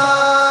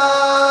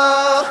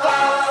fall.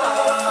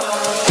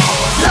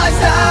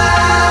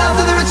 Lifestyles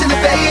of the rich and the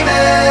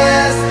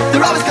famous,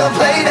 they're always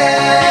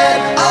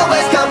complaining,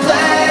 always complaining.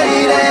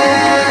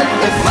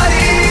 If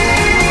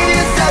money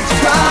is such a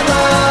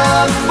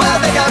problem, well,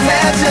 they got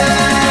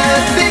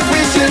mansions. Think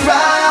we should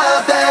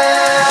rob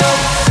them.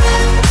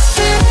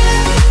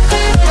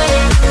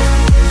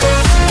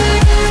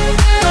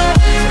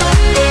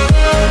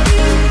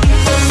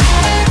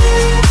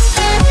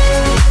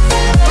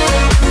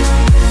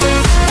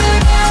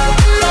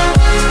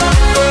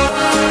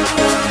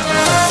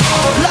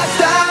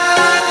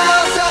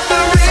 Lifestyles of the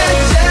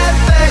rich and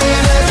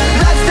famous.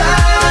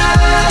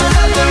 Lifestyles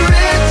of the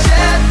rich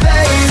and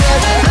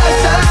famous.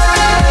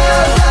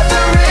 Lifestyles of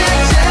the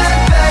rich and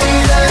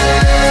famous.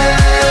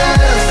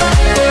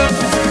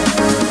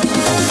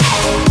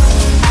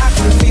 I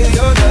can feel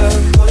your love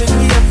pulling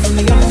me up from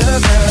the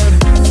underground.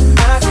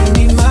 I can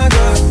need my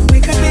girl. We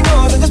could be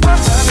more than just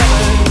part-time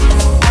lovers.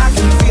 I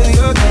can feel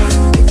your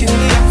love picking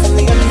me up from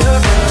the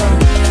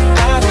underground. I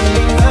don't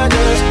need my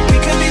girl. We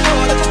could be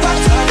more than just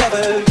part-time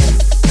lovers.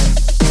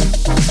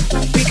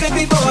 We could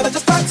be more than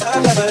just part-time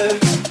lovers.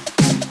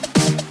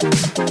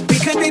 We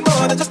could be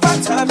more than just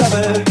part-time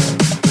lovers.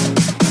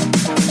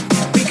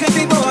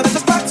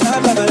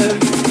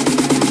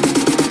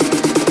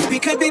 We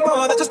could be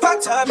more than just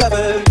part-time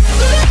lovers.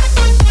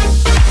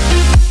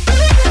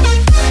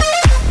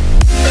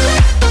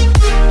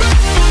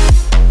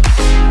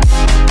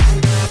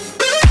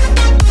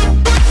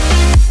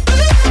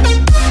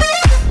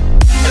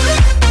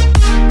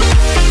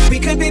 We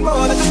could be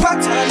more than just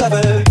part-time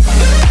lovers.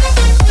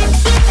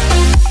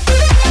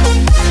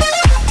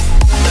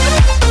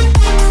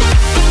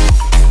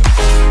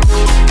 We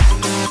could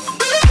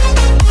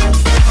be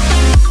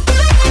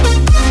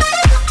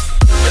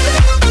more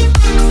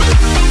than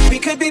just part-time lovers. We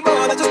could be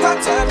more than just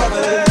part-time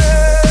lovers.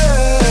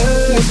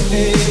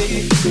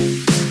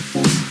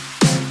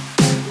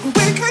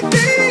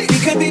 We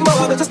could be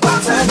more than just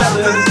part-time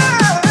lovers.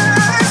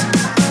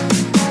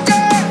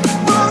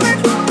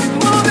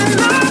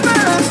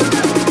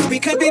 We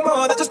could be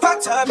more than just part-time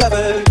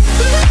lovers.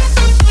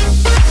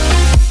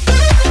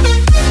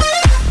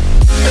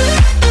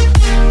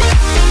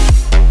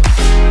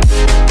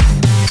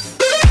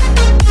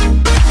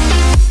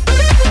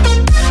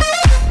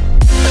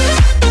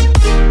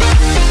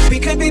 We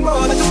could be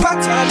more than just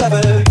part-time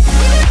lovers.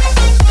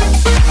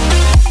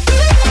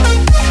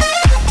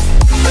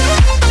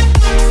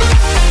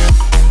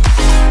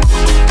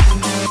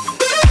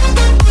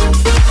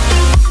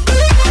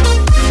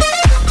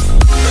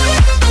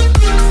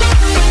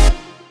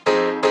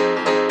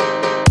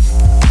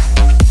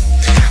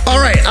 All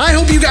right, I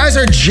hope you guys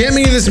are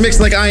jamming in this mix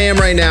like I am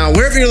right now.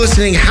 Wherever you're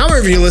listening,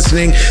 however you're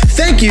listening,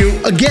 thank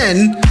you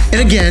again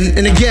and again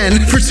and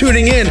again for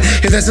tuning in.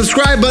 Hit that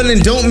subscribe button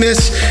and don't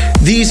miss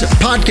these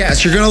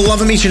podcasts. You're going to love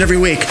them each and every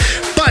week.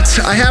 But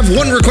I have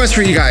one request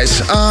for you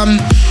guys.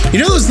 You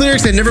know those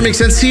lyrics that never make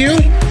sense to you?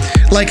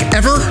 Like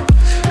ever?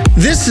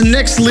 This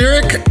next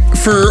lyric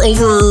for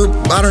over,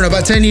 I don't know,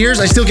 about 10 years,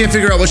 I still can't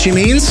figure out what she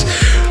means.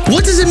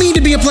 What does it mean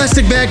to be a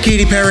plastic bag,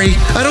 Katy Perry?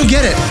 I don't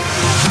get it.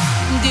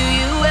 Do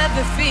you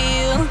ever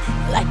feel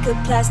like a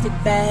plastic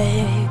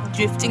bag?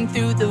 drifting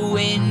through the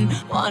wind,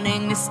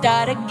 wanting to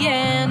start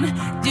again.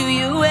 Do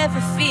you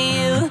ever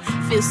feel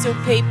so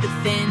paper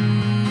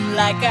thin,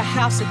 like a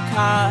house of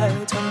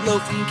cards, one blow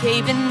from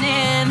caving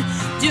in?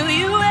 Do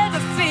you ever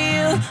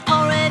feel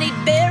already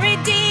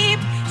buried deep,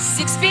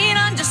 6 feet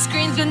under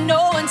screens, but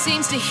no one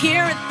seems to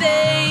hear a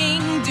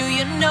thing? Do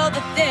you know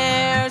that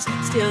there's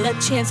still a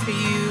chance for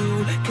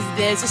you, 'cause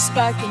there's a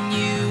spark in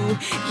you.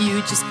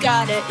 You just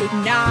gotta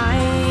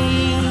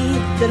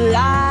ignite the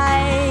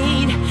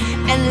light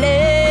and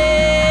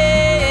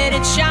let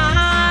it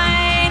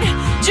shine.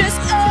 Just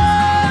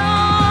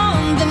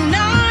own the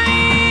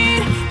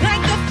night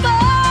like the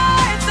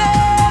 4th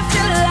of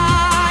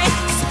July.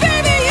 'Cause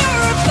baby,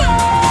 you're a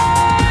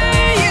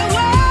firework.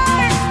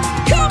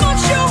 Come on,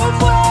 show 'em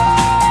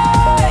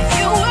what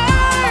you're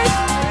worth.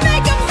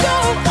 Make 'em go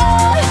oh,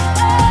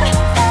 oh,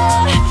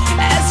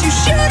 oh, as you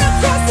shoot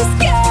across the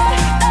sky.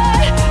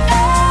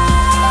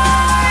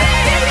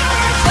 Baby,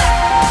 you're a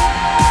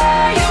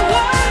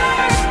firework.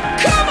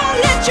 Come on,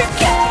 let your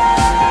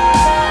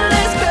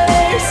colors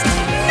burst.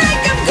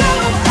 Make 'em go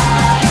oh,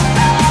 oh,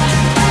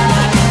 oh.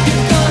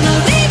 You're gonna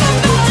leave 'em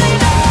blind.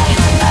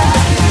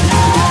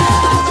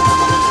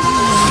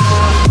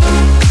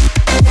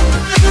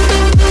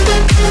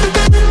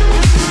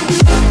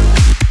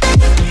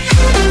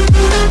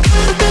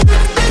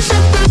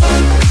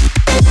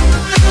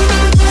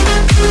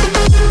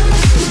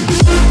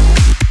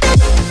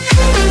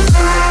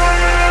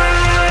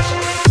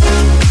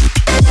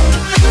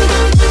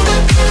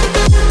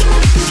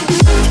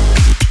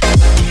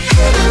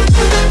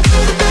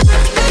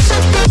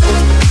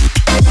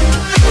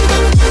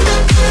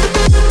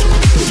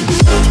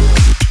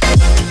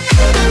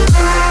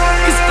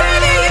 Cause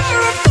baby,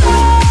 you're a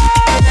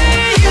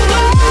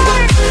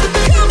firework.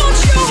 Come on,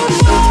 show 'em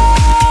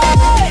what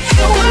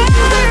you're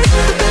worth.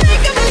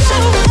 Make 'em go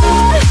oh,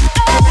 oh,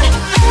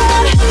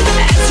 oh,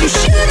 as you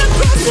shoot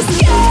across the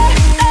sky.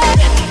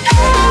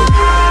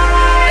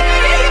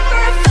 Baby,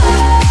 you're a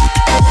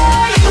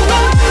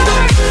firework.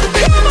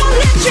 Come on,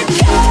 let your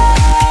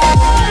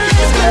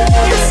colors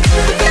burst.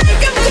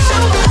 Make 'em go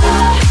oh,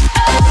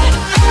 oh,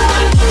 oh.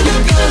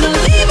 You're gonna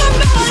leave 'em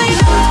blind.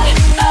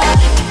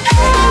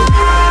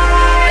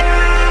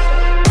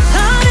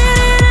 I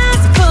didn't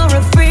ask for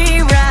a free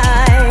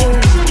ride.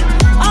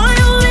 I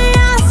only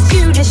asked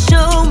you to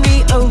show me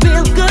a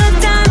real good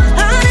time.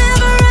 I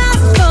never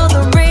asked for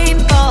the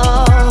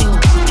rainfall.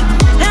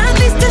 At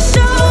least I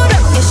showed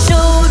up. You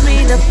showed me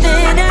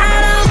nothing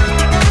at all.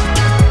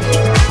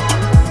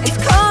 It's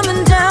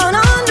coming down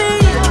on me,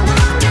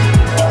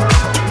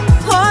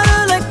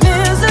 harder like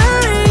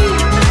misery.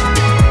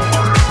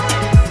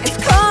 It's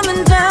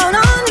coming down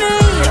on me.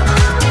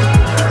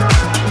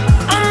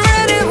 I'm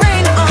ready,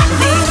 rain on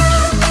me.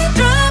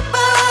 Drop,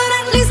 but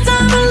at least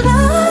I'm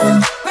alive.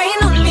 Rain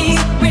on me,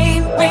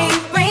 rain, rain,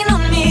 rain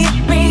on me,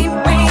 rain,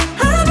 rain.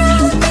 I'd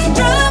rather be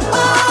drop,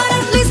 but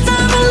at least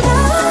I'm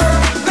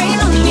alive. Rain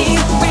on me,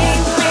 rain,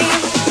 rain.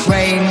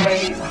 Rain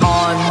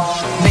on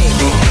me.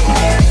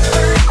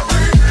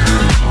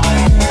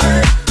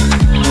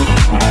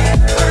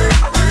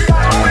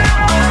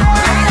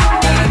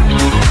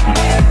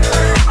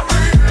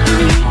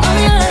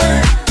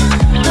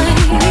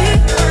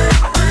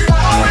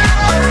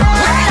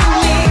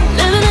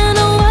 Living in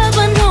a world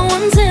where no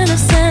one's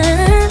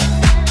innocent.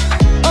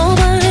 Oh,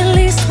 but at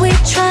least we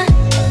try.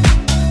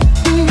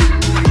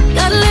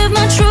 Gotta live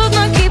my truth,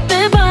 not keep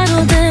it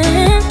bottled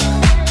in.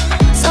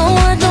 So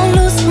I don't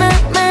lose my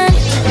mind.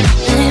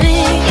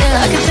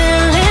 Yeah, I can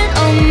feel it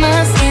on my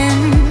skin.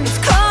 It's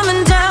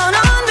coming down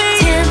on me.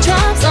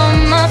 Teardrops on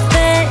my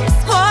face,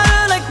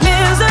 harder like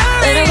misery.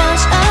 Let it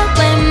wash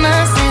away my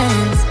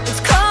sins.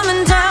 It's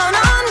coming down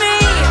on me.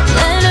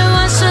 Let it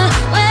wash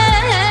away.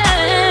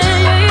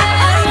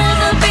 I'd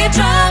rather be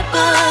dry,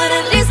 but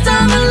at least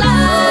I'm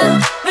alive.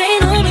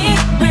 Rain on me,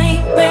 rain,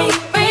 rain,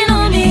 rain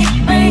on me,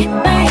 rain,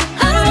 rain.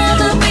 I'd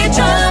rather be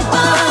dry,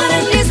 but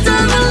at least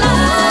I'm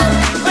alive.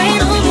 Rain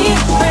on me,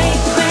 rain,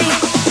 rain.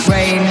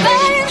 Rain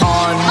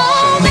on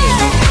me.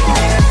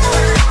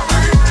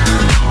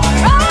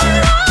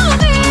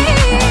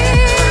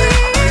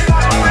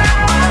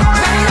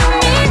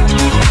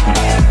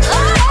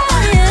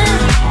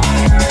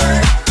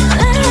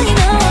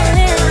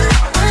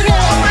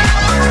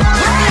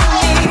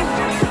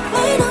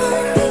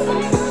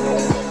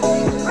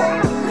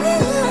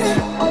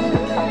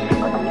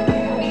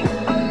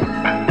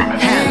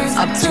 Hands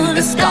up to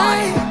the sky.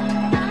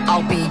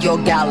 I'll be your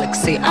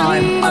galaxy.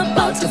 I'm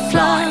about to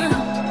fly.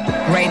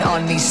 Rain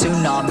on me,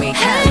 tsunami.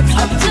 Hands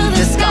up to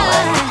the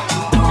sky.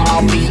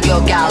 I'll be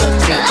your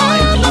galaxy.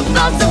 I'm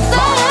about to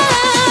fly.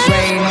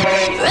 Rain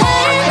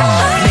on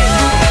me.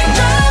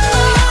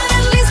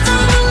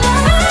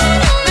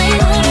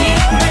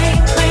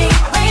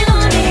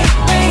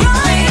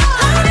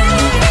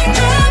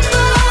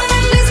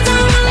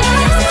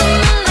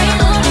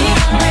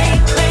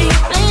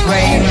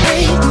 Rain on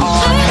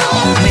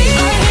me.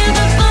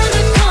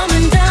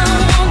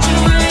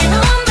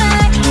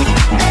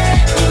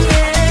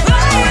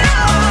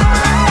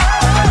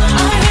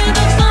 I hear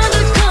the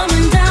thunder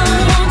coming down,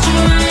 won't you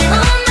rain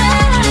on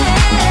me?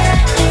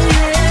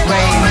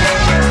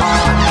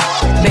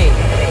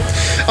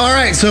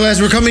 right, so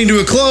as we're coming to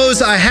a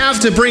close, I have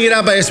to bring it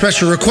out by a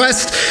special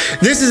request.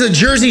 This is a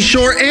Jersey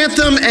Shore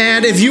anthem,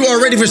 and if you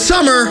are ready for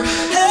summer,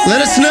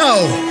 let us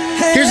know.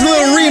 Here's a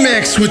little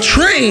remix with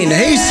Train,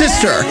 Hey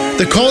Sister,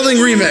 the Calling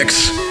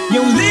remix.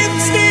 Your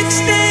lipstick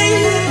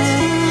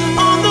stains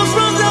on those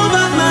roads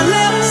over my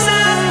left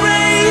side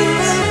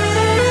brains.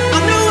 I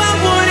knew I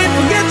wouldn't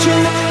forget you,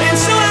 and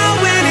so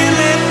I went and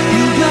let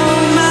you go,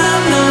 my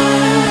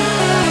love.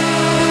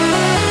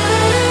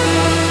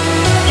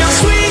 Your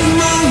sweet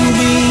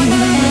movie,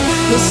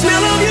 the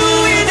smell of you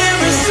in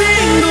every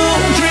single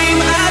dream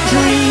I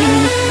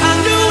dream. I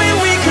knew when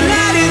we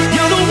collided,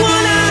 you're the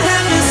one I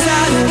have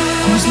decided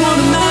who's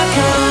one of my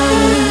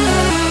kind.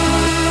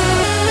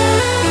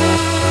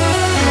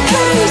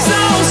 Hey,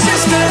 soul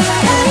sister,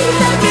 hey,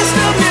 Mr.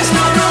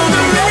 on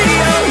the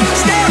radio,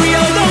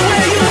 stereo, the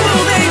way you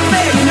move ain't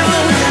fake, no.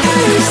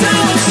 Hey,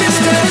 soul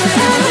sister,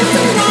 I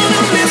don't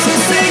wanna miss a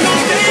single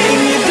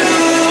thing you do.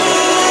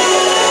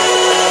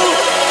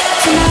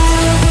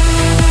 Tonight,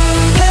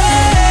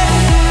 hey,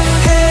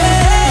 hey,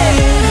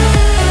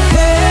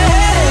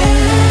 hey,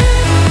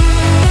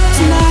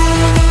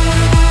 tonight,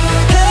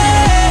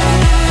 hey,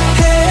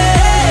 hey,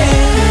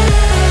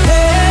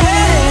 hey.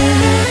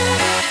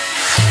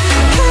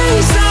 Hey,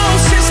 soul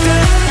sister,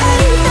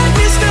 hey,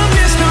 Mr.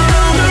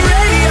 on the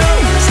radio,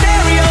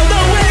 stereo,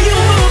 the way you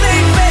move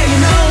ain't fake,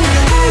 no.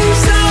 Hey,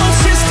 soul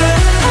sister,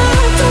 I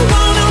don't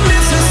wanna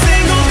miss a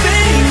single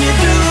thing you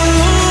do.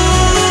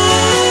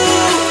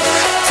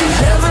 To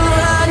heaven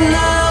right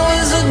now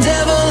is a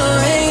devil or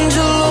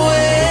angel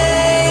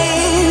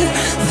away.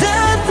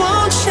 That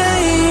won't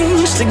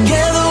change.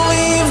 Together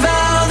we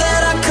vow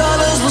that our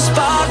colors will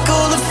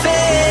sparkle the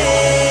fade.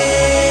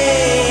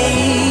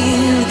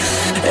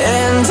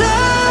 And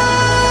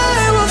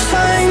I will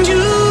find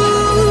you.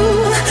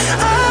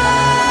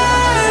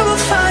 I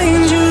will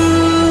find you.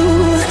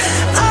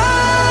 I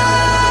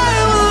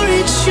will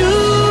reach you.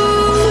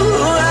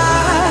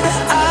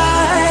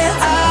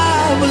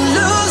 I will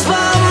lose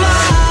my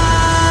mind.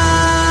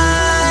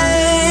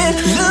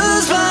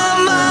 Lose my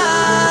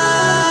mind.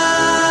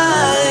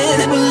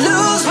 Will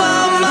lose my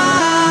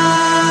mind.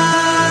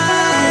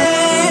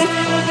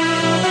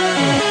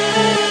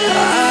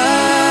 I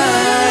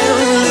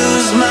will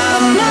lose my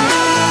mind.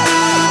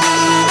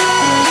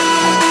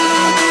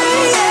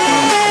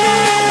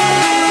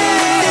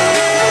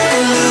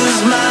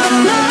 Lose my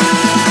mind.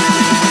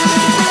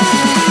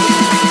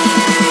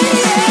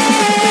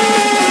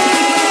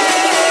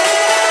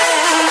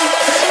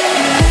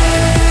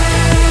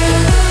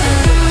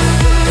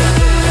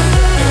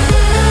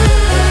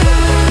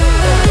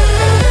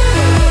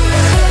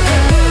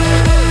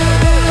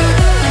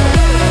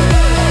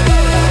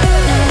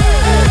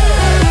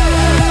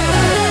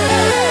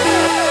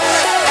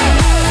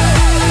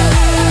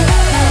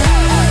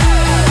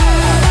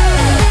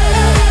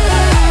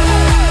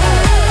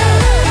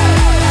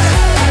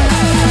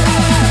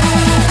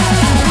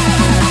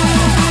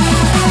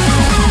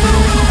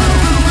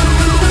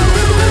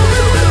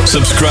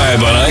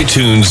 Subscribe on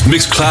iTunes,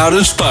 Mixcloud,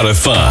 and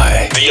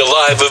Spotify. The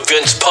Alive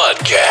Events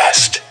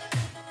Podcast.